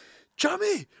 Santa,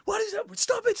 Chummy, what is that?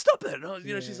 Stop it.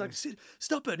 And she's like,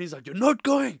 stop it. And he's like, you're not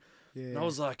going. And I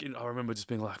was like, I remember just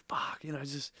being like, fuck,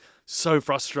 just so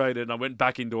frustrated. And I went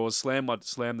back indoors, slammed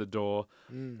the door,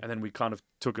 and then we kind of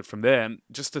took it from there. And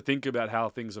just to think about how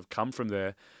things have come from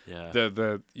there,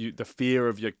 the fear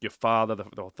of your father,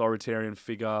 the authoritarian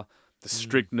figure, the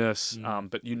strictness,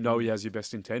 but he has your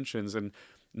best intentions. And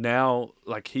now,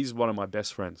 like, he's one of my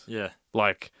best friends. Yeah.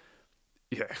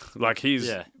 He's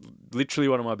literally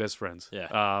one of my best friends.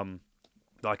 Yeah.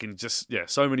 Like in just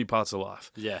so many parts of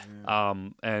life. Yeah.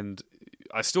 And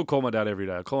I still call my dad every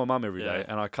day. I call my mum every day,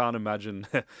 and I can't imagine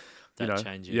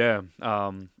changing. Yeah.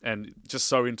 And just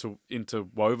so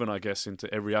interwoven, I guess,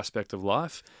 into every aspect of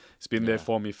life. It's been there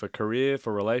for me for career,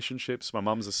 for relationships. My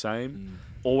mum's the same.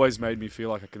 Always made me feel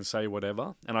like I can say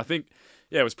whatever. And I think,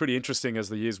 it was pretty interesting as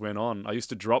the years went on. I used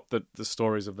to drop the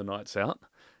stories of the nights out,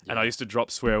 and I used to drop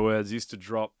swear words. Used to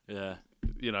drop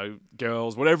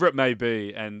girls, whatever it may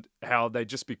be, and how they'd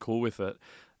just be cool with it,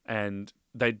 and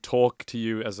they'd talk to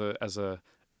you as a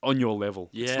on your level.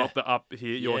 Yeah. It's not the up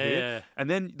here, you're here. And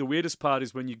then the weirdest part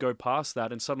is when you go past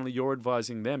that and suddenly you're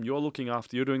advising them, you're looking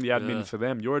after, you're doing the admin for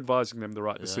them, you're advising them the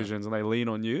right decisions, and they lean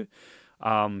on you.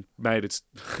 Mate, it's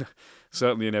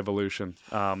certainly an evolution,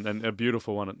 and a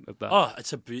beautiful one at that. Oh,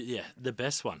 it's the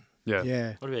best one.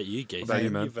 Yeah. What about you, Geese? What about you,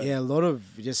 man? Yeah, a lot of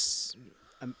just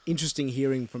interesting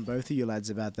hearing from both of you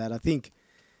lads about that. I think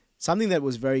something that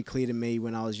was very clear to me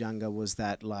when I was younger was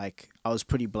that, like, I was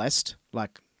pretty blessed,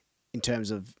 like, in terms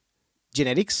of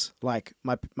genetics. Like,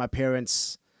 my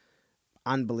parents,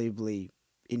 unbelievably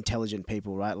intelligent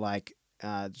people, right? Like,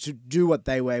 to do what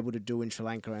they were able to do in Sri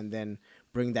Lanka and then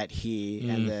bring that here,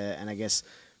 and I guess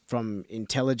from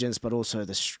intelligence, but also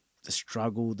the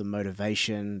struggle, the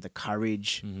motivation, the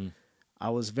courage. I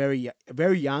was very,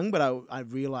 very young, but I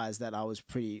realized that I was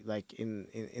pretty, like, in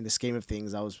the scheme of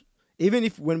things, I was, even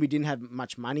when we didn't have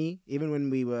much money, even when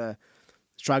we were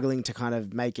struggling to kind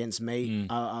of make ends meet,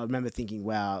 I remember thinking,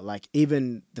 wow, like,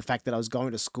 even the fact that I was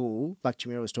going to school, like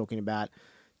Chamira was talking about,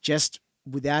 just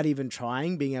without even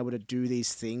trying, being able to do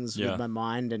these things with my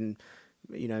mind, and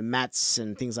maths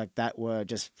and things like that were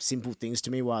just simple things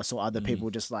to me, while I saw other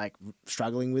people just, like,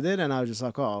 struggling with it, and I was just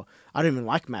like, oh, I don't even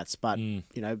like maths, but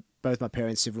both my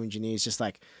parents civil engineers, just,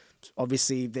 like,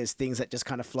 obviously there's things that just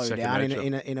kind of flow down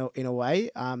in a way.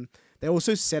 They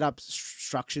also set up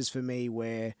structures for me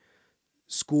where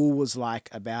school was, like,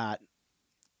 about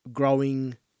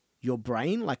growing your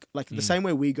brain, like the same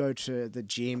way we go to the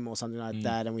gym or something like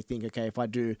that, and we think, okay, if I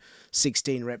do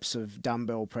 16 reps of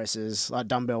dumbbell presses, like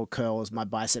dumbbell curls, my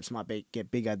biceps might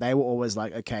get bigger. They were always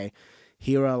like, okay,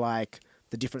 here are, like,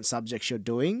 the different subjects you're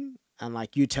doing, and,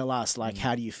 like, you tell us, like,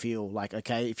 how do you feel? Like,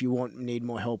 okay, if you need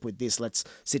more help with this, let's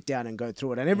sit down and go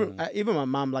through it. And even my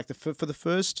mum, like, for the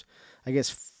first, I guess,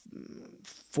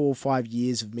 4 or 5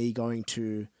 years of me going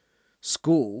to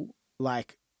school,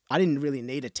 like, I didn't really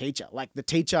need a teacher. Like, the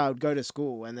teacher, I would go to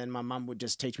school and then my mum would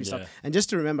just teach me stuff. And just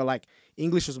to remember, like,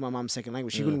 English was my mum's second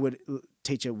language. She couldn't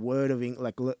teach a word of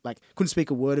English, like couldn't speak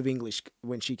a word of English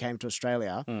when she came to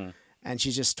Australia. And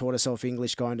she just taught herself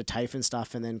English going to TAFE and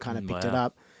stuff, and then kind of picked it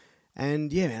up.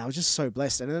 And yeah, man, I was just so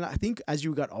blessed. And then I think as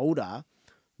you got older,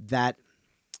 that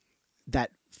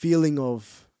feeling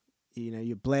of,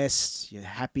 you're blessed, you're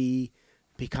happy,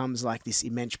 becomes like this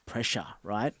immense pressure,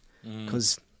 right?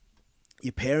 Because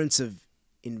your parents have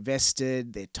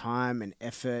invested their time and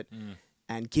effort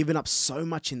and given up so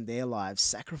much in their lives,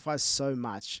 sacrificed so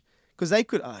much. Because they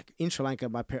could, like, in Sri Lanka,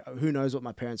 who knows what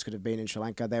my parents could have been in Sri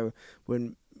Lanka. They were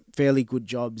in fairly good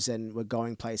jobs and were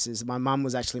going places. My mum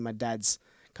was actually my dad's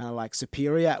kind of like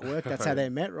superior at work. That's how they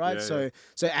met, right? So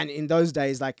and in those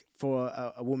days, like, for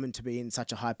a woman to be in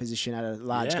such a high position at a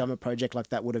large government project like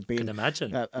that would have been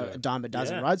a dime a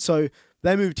dozen, right? So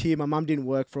they moved here. My mum didn't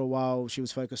work for a while. She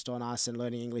was focused on us and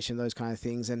learning English and those kind of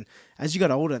things. And as you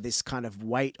got older, this kind of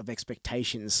weight of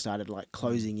expectations started, like,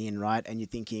 closing in, right? And you're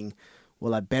thinking,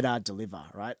 well, I better deliver,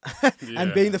 right?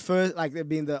 And being the first, like,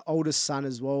 being the oldest son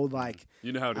as well, like,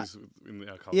 you know how it is in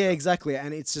our culture. Yeah, exactly.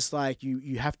 And it's just like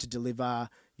you have to deliver.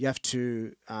 You have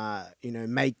to,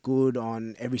 make good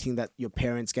on everything that your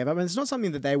parents gave up. And it's not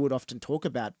something that they would often talk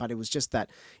about, but it was just that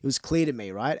it was clear to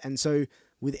me, right? And so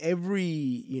with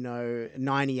every,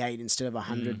 98 instead of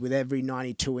 100, with every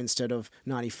 92 instead of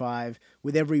 95,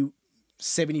 with every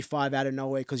 75 out of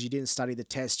nowhere because you didn't study the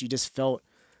test, you just felt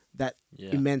that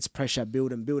immense pressure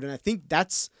build and build. And I think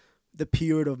that's the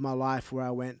period of my life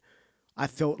where I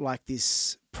felt like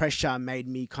this pressure made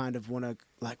me kind of want to,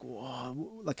 like,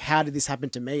 whoa, like, how did this happen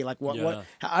to me? Like, what,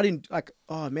 I didn't, like,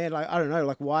 oh man, like, I don't know,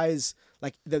 like, why is,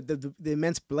 like, the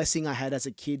immense blessing I had as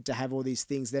a kid to have all these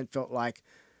things then felt like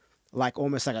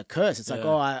almost like a curse. It's like,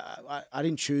 oh, I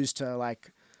didn't choose to,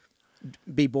 like,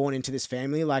 be born into this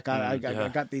family. Like I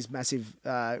got these massive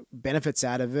benefits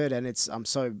out of it, and I'm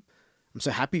so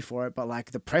happy for it. But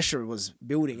like the pressure was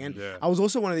building, and I was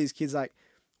also one of these kids like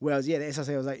where I was the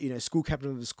SSA. I was like school captain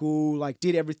of the school, like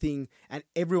did everything, and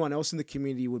everyone else in the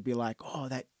community would be like, oh,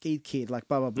 that kid, like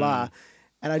blah blah blah.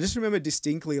 And I just remember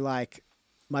distinctly like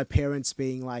my parents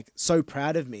being like so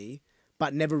proud of me,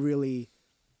 but never really.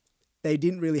 They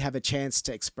didn't really have a chance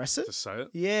to express it. To say it?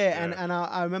 Yeah. And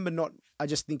I remember I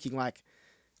just thinking like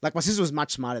my sister was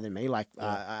much smarter than me. Like,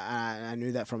 I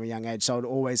knew that from a young age. So I'd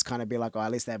always kind of be like, oh,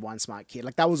 at least they have one smart kid.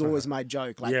 Like that was always my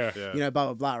joke. Like, blah,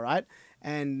 blah, blah. Right.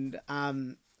 And,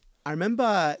 I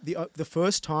remember the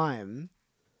first time,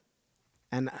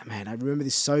 and man, I remember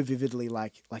this so vividly,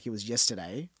 like it was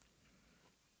yesterday.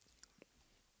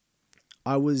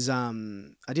 I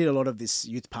did a lot of this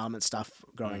youth parliament stuff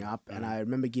growing up, and I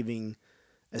remember giving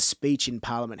a speech in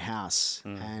Parliament House,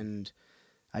 and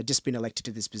I'd just been elected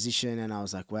to this position, and I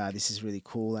was like, wow, this is really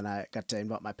cool. And I got to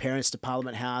invite my parents to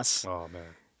Parliament House. Oh, man.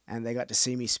 And they got to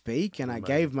see me speak, and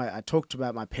I talked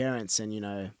about my parents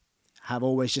and, have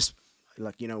always just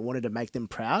like, wanted to make them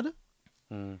proud.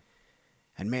 And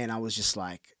man, I was just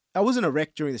like, I wasn't a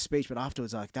wreck during the speech, but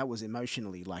afterwards, like that was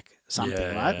emotionally like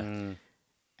something, right?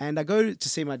 And I go to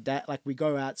see my dad, like we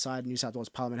go outside New South Wales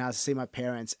Parliament House to see my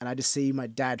parents, and I just see my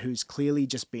dad who's clearly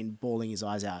just been bawling his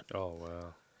eyes out. Oh,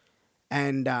 wow.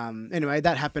 And anyway,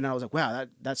 that happened, and I was like, wow,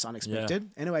 that's unexpected.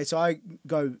 Yeah. Anyway, so I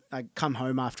come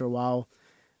home after a while.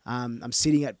 I'm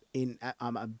sitting in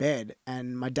a bed,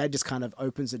 and my dad just kind of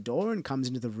opens the door and comes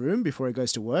into the room before he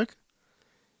goes to work.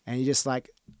 And he just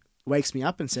like wakes me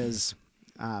up and says,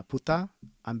 Puta,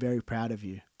 I'm very proud of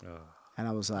you. Oh, and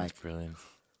I was like, brilliant.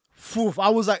 I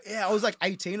was like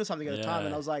 18 or something at the time,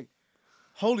 and I was like,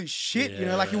 holy shit,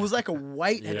 like it was like a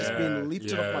weight had just been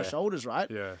lifted off my shoulders, right?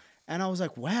 Yeah. And I was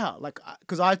like, wow, like,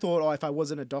 because I thought, if I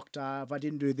wasn't a doctor, if I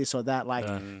didn't do this or that, like,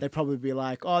 they'd probably be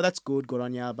like, oh, that's good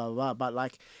on you, blah, blah, blah. But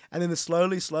like, and then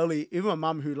slowly, even my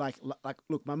mum who like,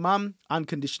 look, my mum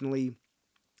unconditionally,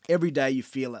 every day you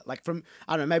feel it. Like from,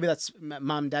 I don't know, maybe that's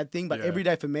mum, dad thing, but every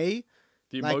day for me,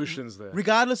 the emotions there.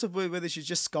 Regardless of whether she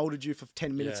just scolded you for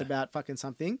 10 minutes about fucking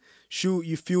something,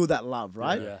 you feel that love,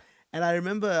 right? Yeah. And I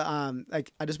remember, I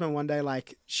just remember one day,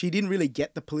 like, she didn't really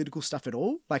get the political stuff at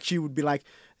all. Like, she would be like,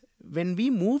 when we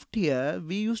moved here,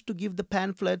 we used to give the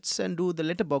pamphlets and do the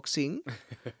letterboxing.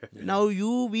 Now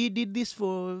we did this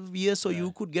for years so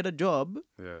you could get a job.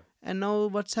 Yeah. And now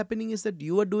what's happening is that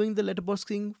you are doing the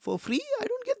letterboxing for free. I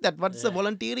don't get that. What's the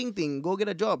volunteering thing? Go get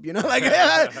a job,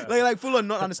 like full on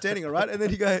not understanding it, right? And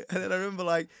then I remember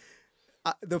like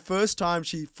the first time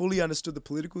she fully understood the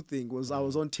political thing was I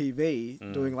was on TV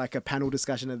doing like a panel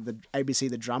discussion at the ABC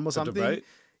The Drum or something. Debate?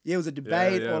 Yeah, it was a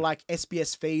debate or like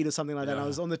SBS Feed or something like that. And I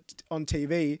was on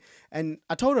TV, and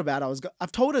I told her about it.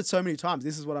 I've told her so many times,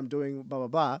 this is what I'm doing, blah, blah,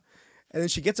 blah. And then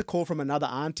she gets a call from another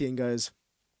auntie and goes,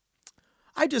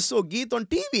 I just saw Geet on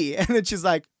TV. And then she's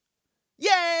like,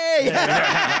 yay!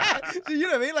 So, you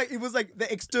know what I mean? Like, it was like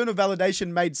the external validation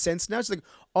made sense now. She's like,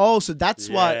 oh, so that's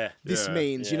what this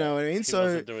means. You know what I mean? She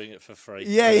wasn't doing it for free.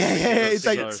 Yeah. It's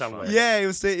like,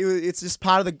 it's just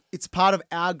part of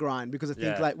our grind, because I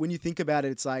think like when you think about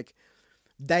it, it's like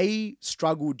they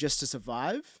struggle just to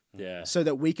survive. Yeah. So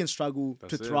that we can struggle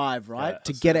to thrive, right?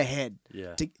 To get ahead.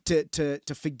 Yeah.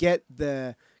 To forget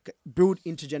build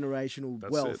intergenerational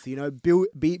wealth,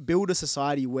 build a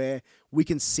society where we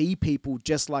can see people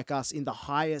just like us in the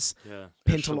highest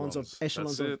echelons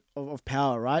of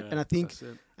power, right? Yeah, and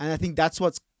I think that's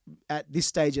what's at this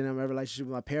stage in my relationship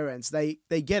with my parents, they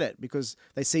get it, because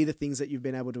they see the things that you've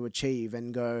been able to achieve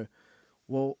and go,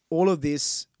 well, all of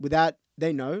this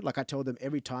they know, like I tell them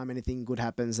every time anything good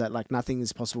happens, that like nothing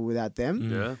is possible without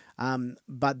them. Yeah.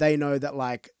 But they know that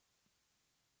like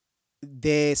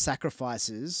their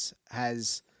sacrifices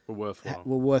were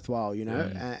worthwhile,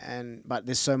 but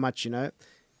there's so much,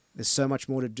 there's so much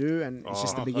more to do, and it's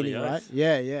just the beginning, right?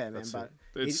 Yeah, man. But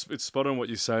it's spot on what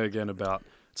you say again about,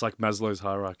 it's like Maslow's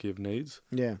hierarchy of needs.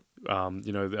 Yeah.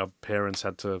 Our parents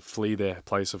had to flee their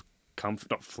place of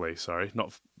comfort,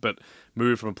 but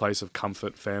move from a place of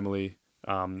comfort, family,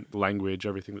 language,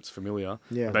 everything that's familiar.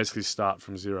 Yeah. Basically start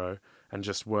from zero and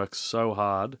just work so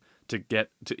hard to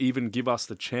even give us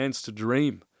the chance to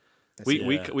dream.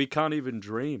 We can't even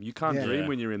dream. You can't dream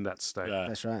when you're in that state. Yeah.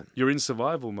 That's right. You're in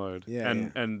survival mode. Yeah,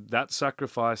 and that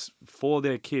sacrifice for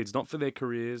their kids, not for their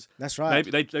careers. That's right.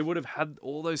 Maybe they would have had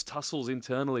all those tussles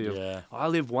internally of, I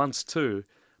live once too,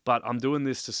 but I'm doing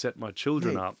this to set my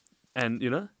children up. And,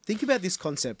 think about this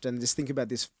concept, and just think about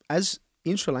this. As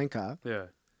in Sri Lanka,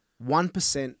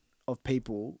 1% of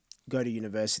people go to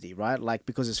university, right? Like,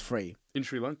 because it's free. In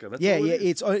Sri Lanka, that's yeah, all yeah. it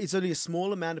is. It's only a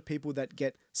small amount of people that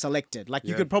get selected. Like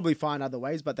you could probably find other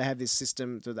ways, but they have this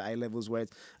system through the A levels where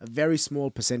it's a very small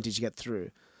percentage get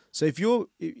through. So if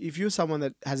you're someone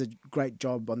that has a great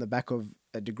job on the back of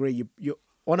a degree, you're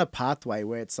on a pathway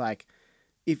where it's like,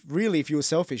 if you're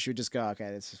selfish, you just go,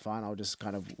 okay, this is fine. I'll just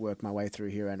kind of work my way through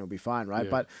here and it'll be fine, right?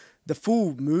 Yeah. But the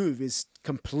full move is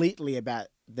completely about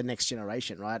the next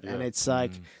generation, right? Yeah. And it's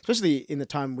like, especially in the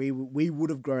time we would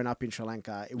have grown up in Sri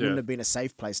Lanka, it wouldn't have been a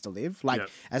safe place to live. Like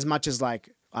as much as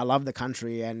like I love the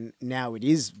country, and now it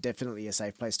is definitely a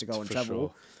safe place to go and travel.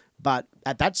 Sure. But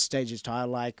at that stage of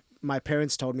time, like my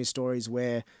parents told me stories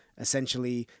where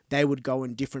essentially they would go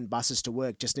in different buses to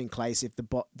work just in case if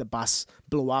the bus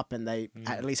blew up and they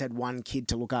at least had one kid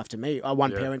to look after me, or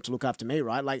one parent to look after me,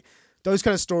 right? Like those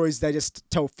kind of stories they just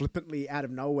tell flippantly out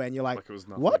of nowhere, and you're like it was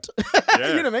nothing. what?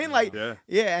 Yeah. You know what I mean? Like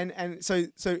yeah. And so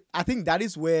I think that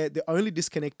is where the only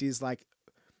disconnect is. Like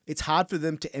it's hard for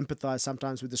them to empathize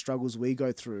sometimes with the struggles we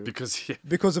go through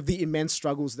because of the immense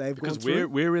struggles they've gone through. Because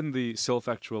we're in the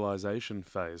self-actualization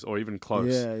phase, or even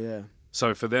close. Yeah.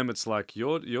 So for them, it's like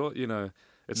you're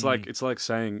it's like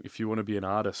saying if you want to be an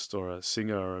artist or a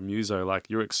singer or a muso, like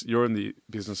you're in the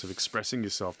business of expressing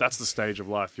yourself. That's the stage of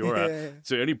life you're at.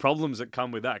 So any problems that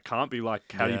come with that can't be like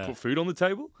how do you put food on the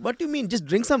table? What do you mean? Just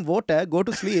drink some water, go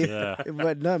to sleep.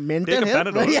 But no, mental Take a health.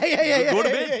 Panadol. Yeah. Go to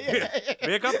bed.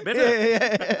 Wake up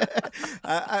better.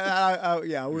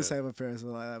 I always say my parents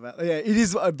were like that. But it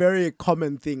is a very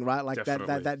common thing, right? Like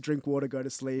that drink water, go to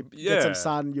sleep, get some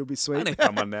sun, you'll be sweet.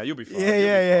 Come on now, you'll be fine.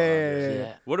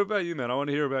 Yeah. What about you, man? I want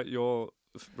to hear about your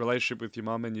relationship with your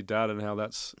mum and your dad and how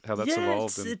that's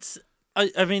evolved.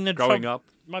 I mean, growing up.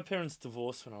 My parents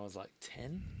divorced when I was like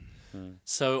 10,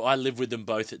 so I lived with them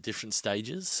both at different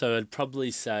stages. So I'd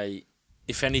probably say,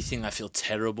 if anything, I feel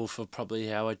terrible for probably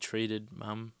how I treated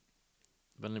mum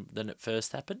when it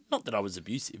first happened. Not that I was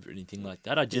abusive or anything like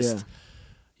that. I just,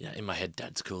 in my head,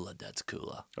 dad's cooler.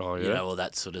 Oh yeah, you know, all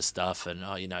that sort of stuff. And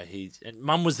and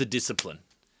mum was the discipline.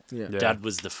 Yeah. Dad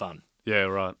was the fun. Yeah,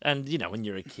 right. And, when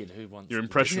you're a kid, who wants... You're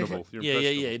impressionable.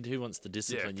 Yeah. Who wants the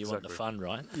discipline? You want the fun,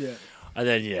 right? Yeah. And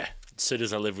then, as soon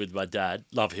as I lived with my dad,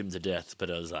 love him to death, but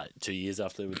it was like 2 years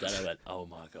after I lived with dad, I went, oh,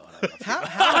 my God, I love you.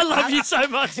 I love you so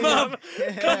much, Mum.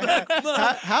 Come back,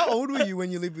 Mum. How old were you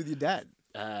when you lived with your dad?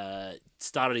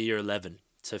 Started at year 11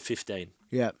 to 15.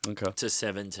 Yeah. Okay. To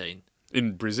 17.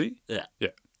 In Brizzy? Yeah. Yeah.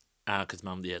 Because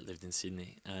Mum, lived in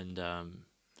Sydney. And...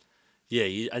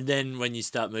 and then when you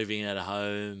start moving out of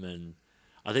home, and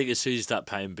I think as soon as you start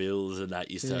paying bills and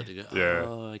that, you start to go,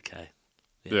 oh, okay.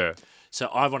 Yeah. So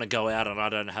I want to go out and I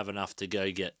don't have enough to go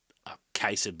get a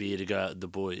case of beer to go out with the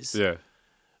boys. Yeah.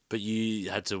 But you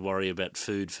had to worry about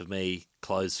food for me,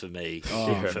 clothes for me,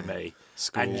 for me.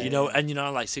 School. And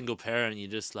like single parent, you're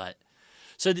just like...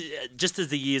 So just as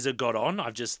the years have got on,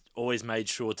 I've just always made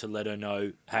sure to let her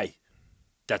know, hey,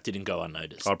 that didn't go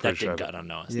unnoticed. I appreciate that didn't go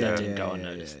unnoticed. Yeah, that didn't go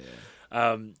unnoticed.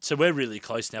 So we're really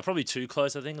close now, probably too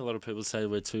close. I think a lot of people say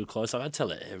we're too close. Like, I tell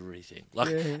her everything,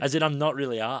 as in I'm not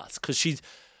really asked, because she's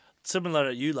similar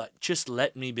to you. Like, just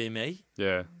let me be me,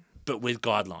 but with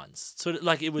guidelines. So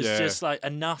like it was just like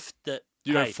enough that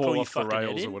you don't fall off the fucking head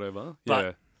rails in, or whatever.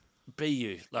 but be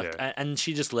you. Like, and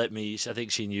she just let me. I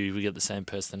think she knew we got the same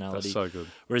personality. That's so good.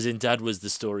 Whereas in Dad was the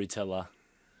storyteller,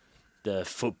 the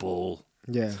football,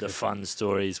 the fun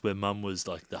stories. Where Mum was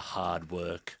like the hard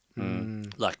work.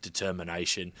 Like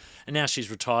determination, and now she's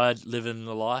retired, living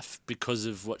the life because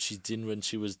of what she did when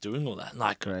she was doing all that.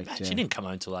 Like, she didn't come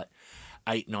home till like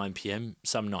 8-9 p.m.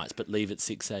 some nights, but leave at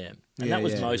 6 a.m. And that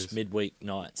was most midweek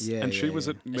nights. And she was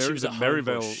at she was at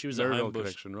Maryvale. She was at Maryvale Homebush.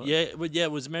 Connection, right? Yeah,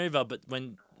 it was Maryvale, but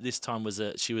when this time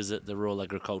she was at the Royal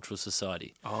Agricultural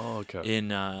Society. Oh, okay. In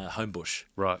Homebush.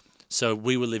 Right. So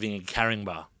we were living in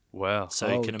Caringbah. Wow. So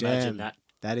you can imagine that.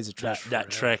 That is a trek. That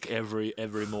trek every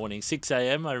morning, 6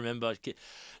 a.m. I remember.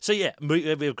 So we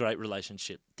have a great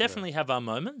relationship. Definitely have our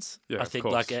moments. Yeah, I think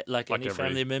of course. like any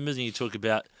family members, and you talk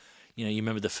about, you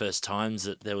remember the first times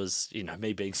that there was,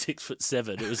 me being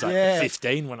 6'7". It was like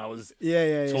 15 when I was.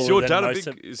 Is your dad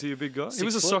is he a big guy? He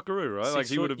was a Socceroo, right? Like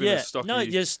he would have been a stocky. No,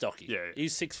 just stocky. Yeah.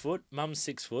 He's 6 foot. Mum's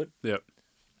 6 foot. Yep.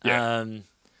 Yeah.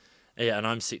 And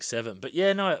I'm 6'7". But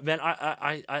yeah, no, man,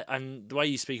 I and the way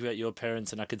you speak about your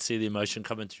parents, and I could see the emotion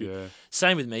coming through. Yeah.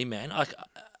 Same with me, man.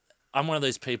 I'm one of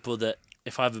those people that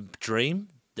if I have a dream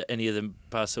that any of them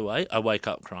pass away, I wake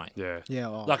up crying. Yeah. Yeah.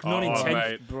 Like not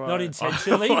Bro.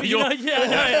 intentionally. But you know, I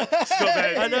know. Stop,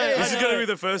 man. I know. This is going to be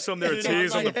the first time there are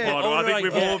tears on the pod. I think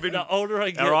we've all been. The older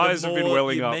I get, our eyes the have been more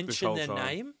welling you up mention this whole their time.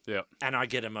 name, Yeah. and I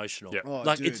get emotional. Yeah. Oh,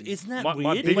 Like dude. isn't that My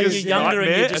weird? biggest When you're younger and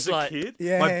nightmare you're just as a like, kid,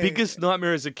 Yeah, my yeah, biggest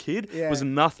nightmare as a kid Yeah. was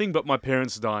nothing but my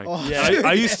parents dying. Oh, Yeah.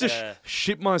 I used to Yeah.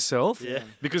 shit myself Yeah.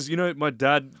 because my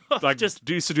dad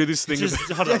used to do this thing. just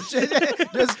hold on.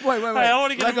 Just wait. Hey, I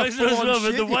want to get Like a emotional as full-on well,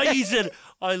 but the shit? way you said,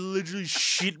 I literally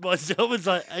shit myself. It's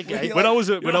like, okay, When when I was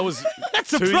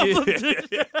that's a 2 problem. years,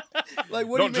 Dude. Like,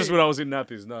 what not do you just mean? when I was in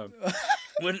nappies, no.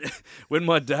 when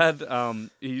my dad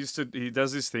he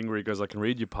does this thing where he goes, I can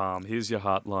read your palm, here's your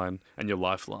heart line and your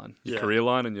lifeline, your Yeah. career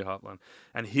line and your heart line.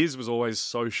 And his was always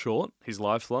so short, his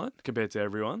lifeline, compared to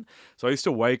everyone. So I used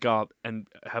to wake up and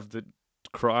have the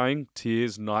crying,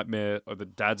 tears, nightmare of the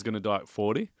dad's gonna die at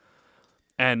 40.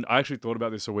 And I actually thought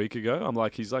about this a week ago. I'm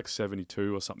like, he's like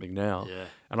 72 or something now. Yeah.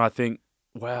 And I think,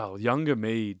 wow, younger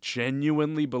me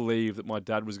genuinely believed that my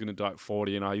dad was going to die at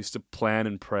 40, and I used to plan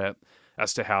and prep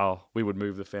as to how we would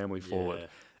move the family forward.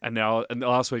 Yeah. And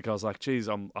last week I was like, geez,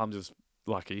 I'm just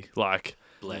lucky. Like,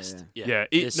 Blessed. yeah,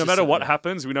 It's no just matter so- what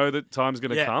happens, we know that time's going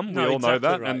to Yeah, come. no, We all know exactly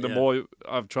that. right, And the yeah. more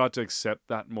I've tried to accept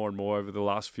that more and more over the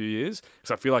last few years,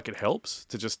 because I feel like it helps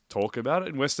to just talk about it.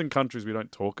 In Western countries, we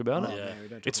don't talk about Oh, it. Yeah. man, we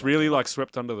don't talk It's about really that. like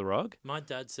swept under the rug. My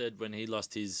dad said when he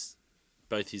lost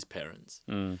both his parents,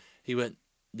 Mm. he went,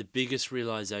 the biggest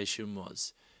realization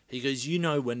was, he goes,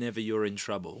 whenever you're in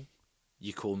trouble,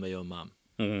 you call me or mum.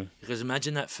 Mm. Because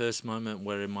imagine that first moment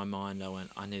where in my mind I went,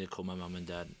 I need to call my mum and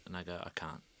dad, and I go, I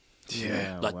can't.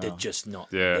 Yeah. Like they're wow. just not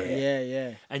Yeah. there.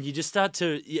 Yeah. And you just start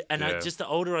to, and Yeah. just the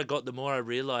older I got, the more I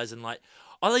realized, and like,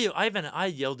 I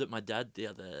yelled at my dad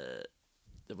the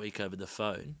week over the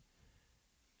phone,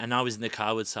 and I was in the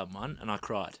car with someone, and I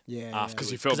cried. Yeah. After,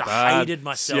 Because you felt I bad. hated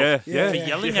myself Yeah, for yeah.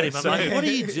 yelling at him. I'm like, what are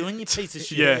you doing, you piece of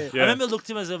shit? Yeah, I yeah. remember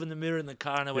looking at myself in the mirror in the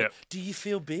car, and I went, Yeah. do you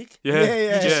feel big? Yeah.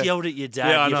 Yeah, You just yeah. yelled at your dad,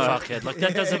 Yeah, I you know. fuckhead. Like,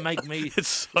 that doesn't make me...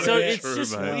 It's So true, it's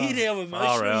just mate. weird how Far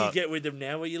emotional you out. get with them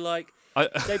now, where you're like, I,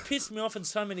 they piss me off in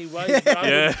so many ways, but I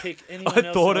Yeah. wouldn't pick anyone I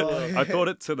else. thought in it. the world. I thought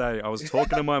it today. I was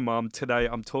talking to my mum today.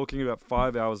 I'm talking about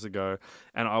 5 hours ago,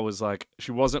 and I was like,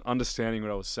 she wasn't understanding what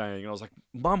I was saying, and I was like,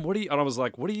 "Mum, what are you?" And I was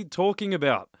like, "What are you talking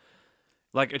about?"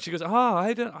 Like, and she goes, "Oh,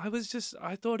 I don't.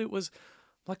 I thought it was."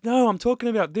 Like, no, I'm talking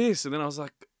about this, and then I was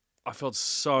like, I felt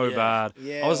so Yeah. bad.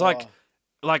 Yeah. I was like,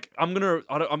 I'm gonna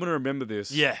remember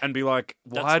this, Yeah. and be like,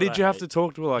 That's why what did I you have hate. to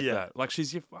talk to her like Yeah. that? Like,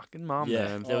 she's your fucking mum, Yeah.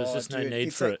 man. There was just no need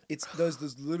it's for like, it. It's those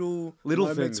little Little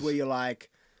moments things. where you're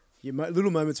like, little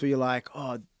moments where you're like,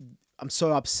 oh, I'm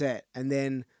so upset, and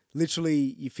then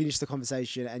literally you finish the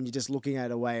conversation and you're just looking at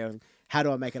a way of how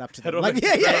do I make it up to them? do I Like, make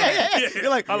yeah, it yeah. You're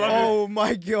like, I love oh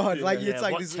my god, like Yeah, it's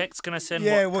like what this. text can I send?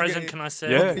 Yeah, what what present can- can I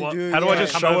send? Yeah. What, do, How do I yeah.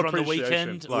 just come show over on the appreciation?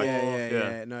 weekend? Like,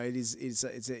 yeah. No, it's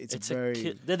It's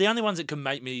very. they're the only ones that can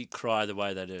make me cry the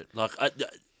way they do. Like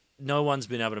no one's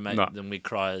been able to make No. me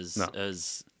cry as No.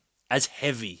 as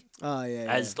heavy Oh yeah.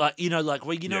 as like like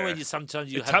where Yeah. when you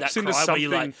sometimes you It have taps that into cry where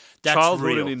you're something like that's childhood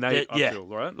real. and innate, Yeah. I feel,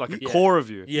 right? Like a Yeah. core of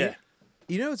you. Yeah.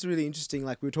 You know, it's really interesting.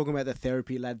 Like we were talking about the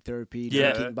therapy, lad therapy,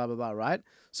 Yeah. drinking, blah blah blah, right?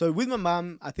 So with my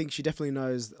mum, I think she definitely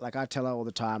knows. Like I tell her all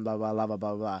the time, blah blah blah blah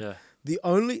blah blah. Yeah. The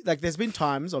only there's been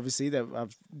times, obviously, that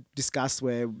I've discussed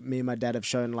where me and my dad have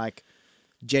shown like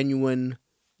genuine,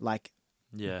 like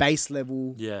Yeah. base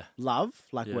level Yeah. love,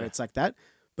 like where Yeah. it's like that.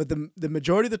 But the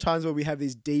majority of the times where we have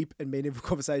these deep and meaningful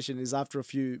conversation is after a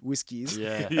few whiskeys.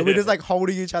 Yeah. And we're just like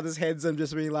holding each other's heads and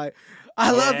just being like, I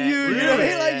love Yeah, you. You know what I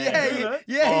mean? Like, really? yeah, Yeah.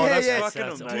 yeah, Oh, yeah, that's yeah. fucking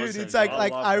That's amazing. Dude, it's like I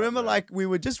like love I that, remember man. like we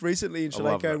were just recently in Sri I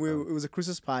love Lanka that, and man. it was a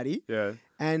Christmas party Yeah.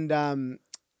 and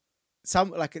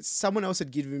someone else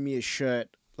had given me a shirt,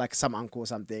 like some uncle or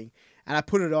something, and I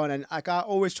put it on and like I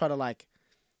always try to like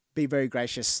be very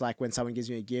gracious, like when someone gives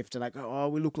me a gift and like, oh,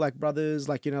 we look like brothers,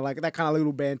 like, you know, like that kind of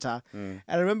little banter. And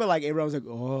I remember like everyone was like,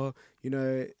 oh, you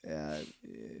know,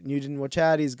 Newton, watch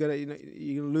out, he's gonna, you know,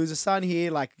 you lose a son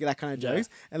here, like that kind of Yeah. jokes.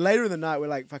 And later in the night, we're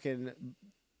like fucking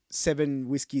 7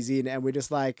 whiskeys in, and we're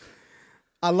just like,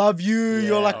 I love you,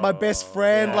 you're like my best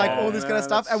friend, yeah. like all this kind of Man,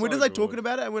 stuff. that's And we're so just like good. talking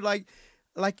about it, and we're like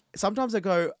sometimes I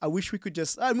go, I wish we could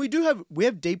just, and we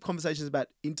have deep conversations about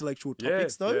intellectual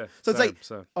topics though. Yeah. So it's like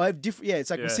so. I have different. Yeah, it's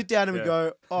like we Yeah, sit down and we yeah.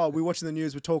 go, oh, we're watching the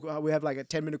news. We talk. We have like a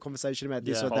 10-minute conversation about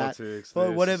this Yeah. or that, Politics, or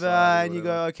this, whatever. society, And you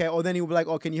whatever. go, okay. Or then he'll be like,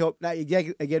 oh, can you help? Now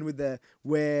again with the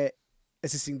we're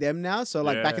assisting them now. So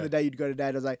like back in Yeah. the day, you'd go to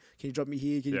dad. I was like, can you drop me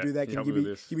here? Can you Yeah, do that? can Can you you help me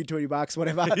with this? give me $20,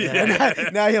 whatever? Yeah.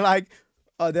 And now you're like,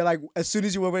 oh, they're like, as soon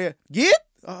as you were like, get.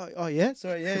 Oh yeah,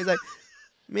 sorry, yeah. He's like,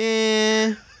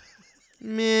 man.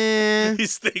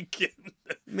 He's thinking.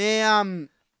 Man,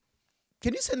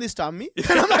 can you send this to me?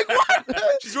 And I'm like, what?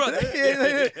 She's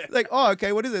right. Like, oh,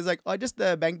 okay, what is it? It's like, oh, just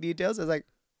the bank details. I was like,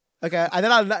 okay. And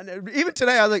then even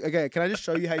today, I was like, okay, can I just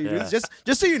show you how you do this?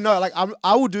 Just so you know, like,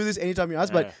 I will do this anytime you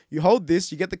ask, but you hold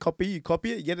this, you get the copy, you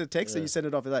copy it, you get a text, and you send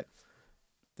it off. It's like,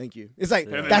 thank you. It's like,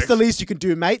 that's the least you can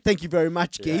do, mate. Thank you very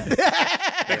much, Keith.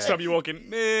 Next time you walk in,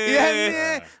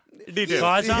 guys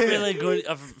aren't really good.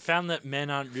 I've found that men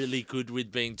aren't really good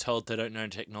with being told they don't know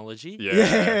technology.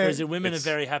 Whereas the women are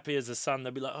very happy as a son.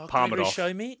 They'll be like, oh, Gregory,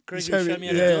 show me. Gregory, show me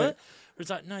how to do it. It's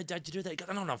like, no, Dad, you do that. You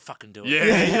go, no, I'm fucking doing it. You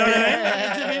know what I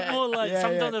mean? It's a bit more like,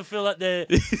 sometimes I feel like they're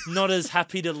not as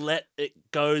happy to let it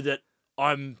go that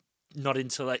I'm not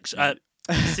intellectual.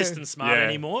 System smart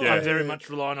anymore. I'm very much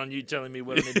relying on you telling me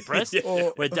what I need to press.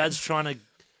 Where Dad's trying to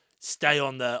stay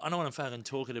on I know what I'm fucking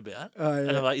talking about.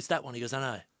 And I'm like, it's that one. He goes, I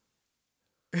know.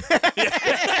 10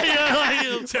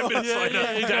 minutes later,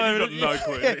 Dad, you've got no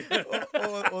clue.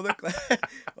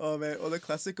 Or the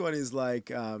classic one is like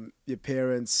your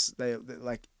parents. They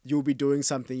like you'll be doing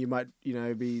something. You might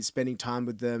be spending time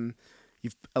with them.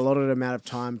 You've allotted an amount of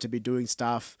time to be doing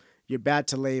stuff. You're about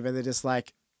to leave, and they're just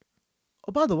like,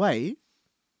 oh, by the way,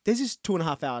 there's this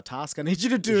 2.5 hour task I need you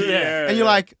to do. And you're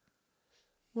like,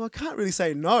 well, I can't really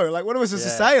say no. Like, what am I supposed to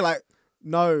say? Like,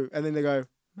 no. And then they go,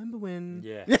 remember when?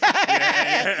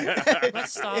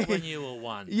 Let's start when you were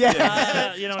 1.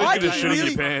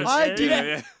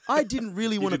 I didn't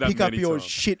really want to pick up your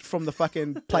shit from the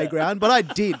fucking playground, but I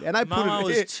did, and I put it. I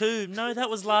was 2. No, that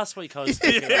was last week. I was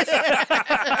picking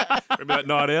Remember that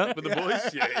night out with the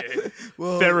boys?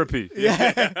 Well, therapy.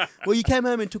 Well, you came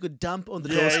home and took a dump on the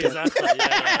doorstep. Exactly.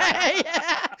 I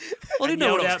didn't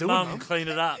know what I was doing. Mum, clean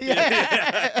it up.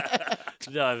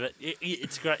 No, but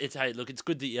it's great. It's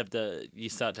good that you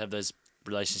start to have those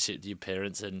relationships with your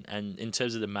parents, and in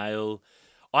terms of the male,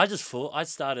 I just thought I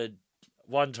started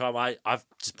one time. I've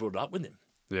just brought it up with him.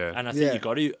 And I think you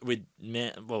got to with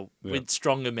men. Well, with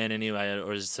stronger men anyway,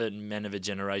 or certain men of a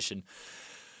generation.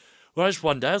 Well, just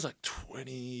one day I was like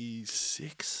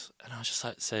 26, and I was just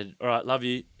like said, "All right, love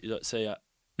you." He's like, "See ya."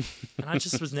 And I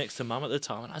just was next to Mum at the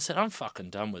time, and I said, "I'm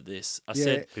fucking done with this." I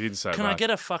said, he didn't say "Can I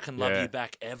get a fucking love you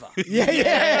back ever?"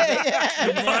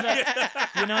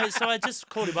 So I just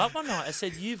called him up one night. I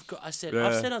said, I've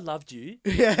said I loved you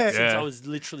since I was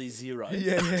literally 0.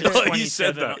 Oh, you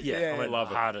said that. I went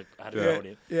love it. I had to call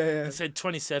him. I said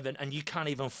 27, and you can't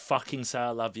even fucking say I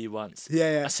love you once.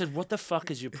 I said, what the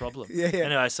fuck is your problem?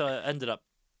 Anyway, so I ended up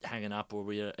hanging up, or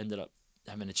we ended up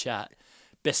having a chat.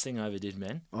 Best thing I ever did,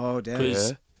 man. Oh, damn.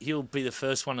 Because he'll be the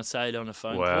first one to say it on a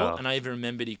phone call. And I even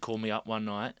remembered he called me up one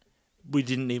night. We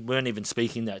weren't even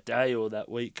speaking that day or that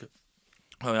week.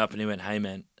 I went up and he went, "Hey,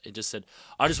 man," he just said,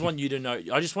 "I just want you to know,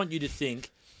 I just want you to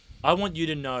think, I want you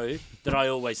to know that I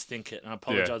always think it, and I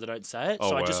apologize I don't say it.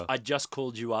 I just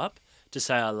called you up to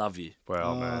say I love you."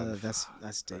 Wow, man. That's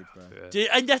deep, bro. Dude,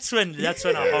 and that's when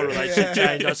our whole relationship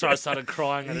changed. That's why I started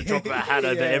crying and a drop of a hat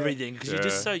over everything, because you're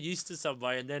just so used to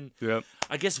somebody, and then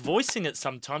I guess voicing it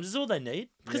sometimes is all they need.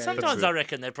 Because sometimes I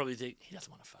reckon they probably think, he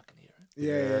doesn't want to fucking hear it.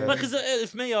 Like, because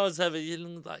if me, I was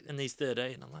having, like, and he's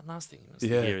 13, I'm like, last thing he wants to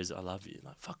hear is I love you.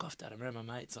 Like, fuck off, Dad. I'm around my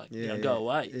mates. Like, go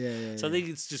away. So I think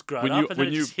it's just grown up.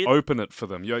 When you open it for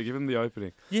them, you give them the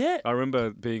opening. Yeah. I remember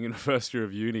being in the first year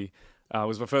of uni. It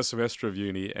was my first semester of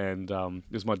uni, and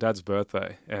it was my dad's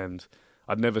birthday, and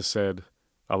I'd never said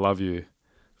I love you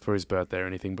for his birthday or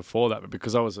anything before that, but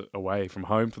because I was away from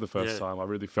home for the first time, I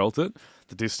really felt it,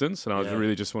 the distance, and I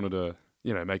really just wanted to,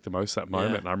 make the most of that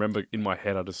moment. And I remember in my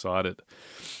head I decided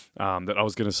that I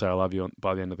was going to say I love you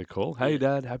by the end of the call. Hey,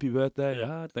 Dad, happy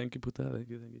birthday. Thank you, Puta. Thank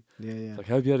you. Yeah. Like,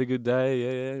 hope you had a good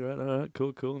day. Right, all right,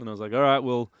 cool. And I was like, all right,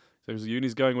 well, so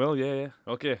uni's going well? Yeah.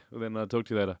 Okay, well, then I'll talk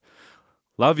to you later.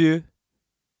 Love you.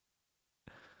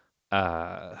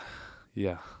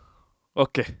 Yeah.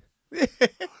 Okay.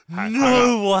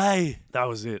 No way. That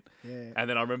was it. Yeah. And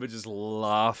then I remember just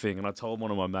laughing, and I told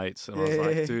one of my mates, and I was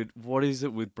like, dude, what is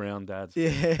it with brown dads?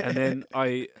 And then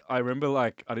I remember,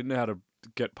 like, I didn't know how to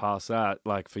get past that,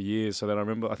 like, for years. So then I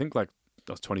remember, I think, like,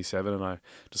 I was 27, and I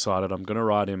decided I'm going to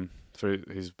write him for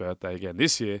his birthday again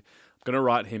this year. I'm going to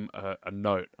write him a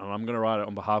note, and I'm going to write it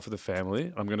on behalf of the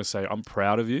family. I'm going to say, I'm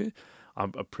proud of you.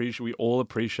 We all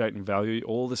appreciate and value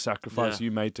all the sacrifice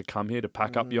you made to come here, to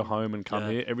pack up your home and come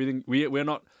here. Everything we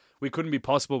couldn't be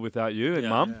possible without you and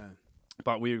Mum,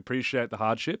 but we appreciate the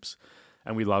hardships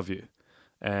and we love you.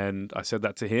 And I said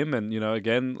that to him, and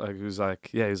again, like he was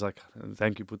like,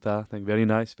 thank you, Puta, thank you, very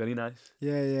nice.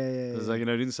 Yeah. I was like,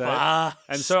 didn't say it.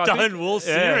 And so Stonewall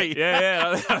Siri.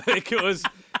 Yeah. I think it was,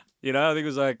 I think it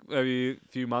was like maybe a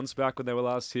few months back when they were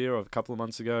last here, or a couple of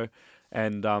months ago.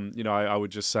 And, I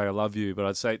would just say I love you, but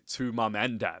I'd say it to mum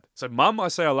and dad. So mum, I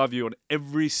say I love you on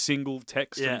every single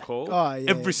text and call. Oh, yeah.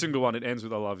 Every single one, it ends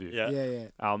with I love you. Yeah.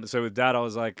 So with dad, I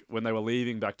was like, when they were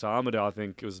leaving back to Armidale, I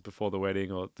think it was before the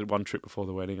wedding or the one trip before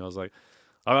the wedding, I was like,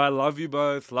 all right, love you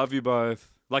both. Like,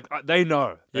 they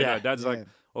know. They know. Dad's like,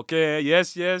 okay,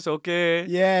 yes, okay.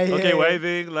 Okay,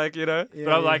 waving, like, but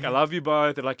I'm like, I love you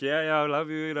both. They're like, yeah, I love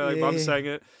you. Like, mum's saying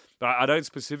it. But I don't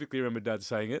specifically remember dad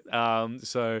saying it.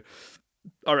 So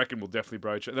I reckon we'll definitely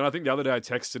broach it. And then I think the other day I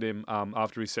texted him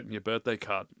after he sent me a birthday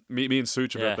card. Me and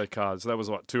Such a birthday card. So that was,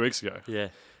 2 weeks ago? Yeah.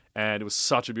 And it was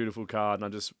such a beautiful card. And I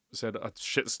just said, I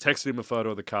texted him a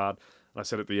photo of the card. And I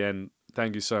said at the end,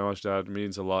 thank you so much, Dad. It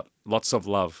means a lot. Lots of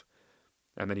love.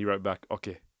 And then he wrote back,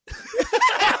 okay.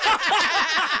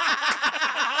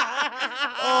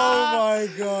 Oh, my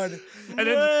God. And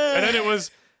then it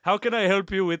was, how can I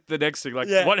help you with the next thing? Like,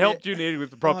 what help do you need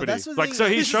with the property? that's the Like, thing. so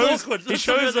he shows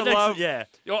the love. Yeah.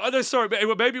 Oh, no, sorry.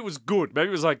 Maybe it was good. Maybe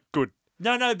it was like good.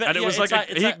 No, but and it was like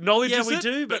he acknowledges it. Yeah, we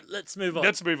do, but let's move on.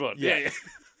 Let's move on. Yeah.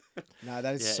 No,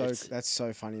 that is that's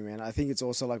so funny, man. I think it's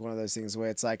also like one of those things where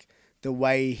it's like the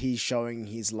way he's showing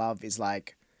his love is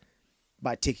like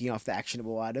by ticking off the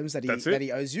actionable items that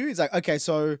he owes you. It's like, okay,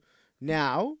 so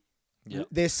now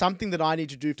there's something that I need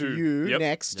to do for you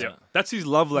next. Yeah. That's his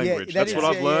love language. That's what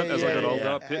I've learned as I got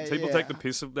older. People take the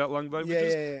piss of that love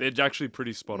languages. They're actually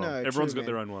pretty spot on. No, Everyone's true, got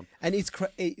their own one. And it's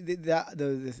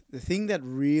the thing that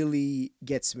really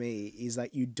gets me is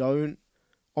like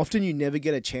often you never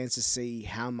get a chance to see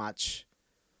how much,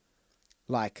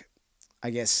 like, I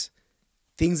guess,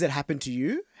 things that happen to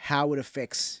you, how it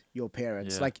affects your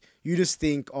parents. Yeah. Like, you just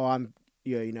think, oh,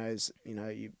 you're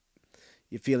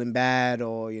feeling bad,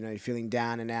 or you're feeling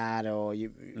down and out, or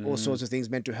all sorts of things,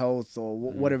 mental health, or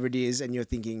whatever it is, and you're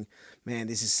thinking, man,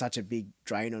 this is such a big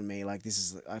drain on me. Like,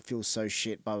 I feel so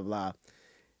shit, blah blah blah.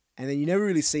 And then you never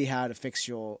really see how it affects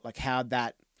how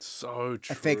that so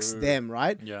true. affects them,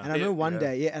 right? Yeah. And I remember one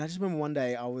day, and I just remember one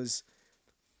day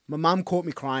my mum caught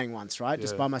me crying once, right?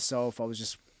 Just by myself. I was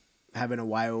just having a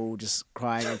wail, just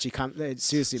crying, and she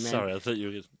seriously, man. Sorry, I thought you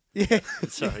were. Yeah.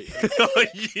 Sorry.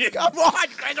 Come on,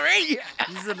 Gregory.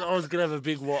 I was gonna have a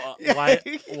big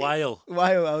wail.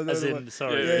 Wail. As in,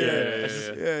 sorry.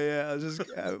 Yeah.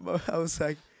 I was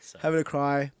like having a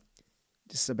cry,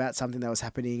 just about something that was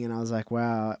happening, and I was like,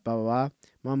 wow, blah blah blah.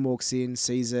 Mum walks in,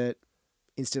 sees it,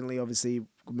 instantly, obviously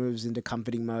moves into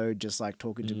comforting mode, just like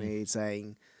talking to me,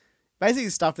 saying basically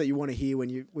stuff that you want to hear when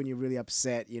you're really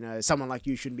upset. Someone like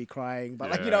you shouldn't be crying, but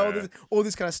all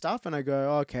this kind of stuff. And I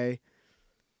go, oh, okay.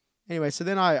 Anyway, so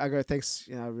then I go, thanks,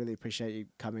 I really appreciate you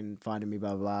coming, finding me,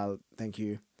 blah, blah, blah. Thank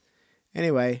you.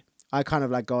 Anyway, I kind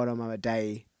of like go on my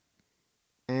day,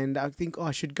 and I think,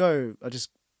 I should go. I'll just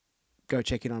go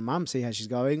check in on Mum, see how she's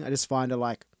going. I just find her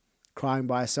like crying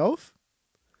by herself.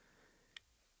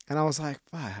 And I was like,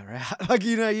 far out. Like,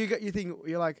 you think,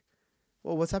 you're like,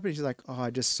 well, what's happening? She's like,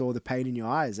 I just saw the pain in your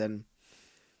eyes. And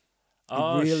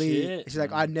shit. She's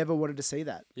like, I never wanted to see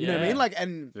that. You know what I mean? Like,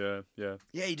 and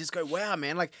yeah, you just go, wow,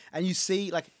 man. Like, and you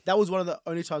see, like, that was one of the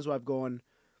only times where I've gone,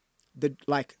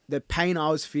 the pain I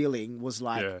was feeling was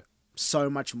like so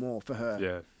much more for her.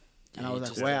 Yeah. And I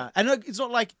was like, wow. And it's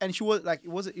not like, and she was like,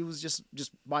 it was just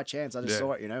by chance. I just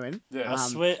saw it, man. Yeah.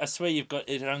 I swear you've got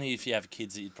it. Only if you have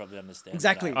kids that you'd probably understand.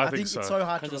 Exactly. I think it's so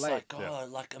hard to relate. It's like, God,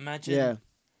 like imagine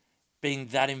being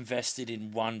that invested in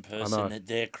one person that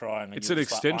they're crying. And it's an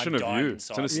extension of you.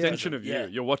 It's an extension of you.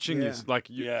 You're watching this, like,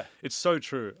 it's so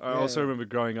true. I also remember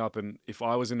growing up, and if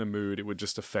I was in a mood, it would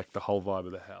just affect the whole vibe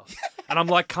of the house. And I'm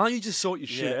like, can't you just sort your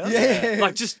shit out? Yeah.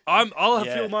 Like, I'll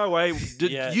feel my way.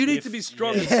 You need to be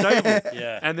strong and stable.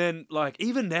 And then, like,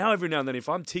 even now, every now and then, if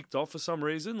I'm ticked off for some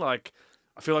reason, like,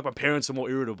 I feel like my parents are more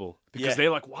irritable because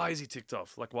they're like, why is he ticked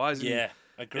off? Like, why is he? Yeah,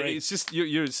 agree. It's just,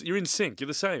 you're in sync. You're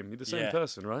the same. You're the same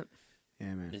person, right?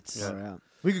 Yeah, man.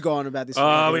 We could go on about this. We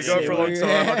go for a long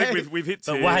time. I think we've hit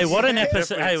tears. But wait, what an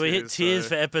episode. Hey, we hit tears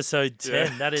for episode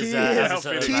 10. That is tears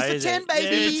for 10,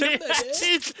 baby.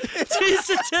 Tears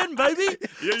for 10, baby.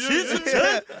 Tears for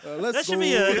 10. That should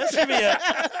be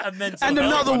a mental and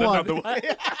health. another one.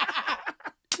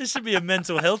 This should be a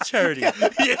mental health charity.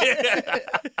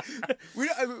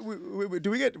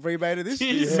 Do we get rebate of this?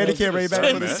 Medicare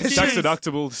rebate for this? Tax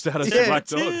deductible status of Black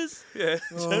Dog. Yeah.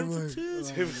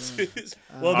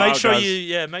 Well,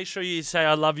 make sure you say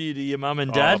I love you to your mum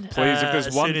and dad. Please, if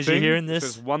there's one thing, hearing this.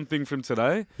 if there's one thing from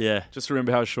today, just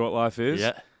remember how short life is.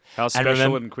 Yeah. How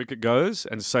special and quick it goes,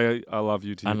 and say I love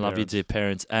you to your parents. I love you to your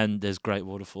parents, and there's great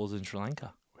waterfalls in Sri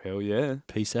Lanka. Hell yeah.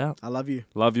 Peace out. I love you.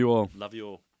 Love you all. Love you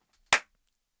all.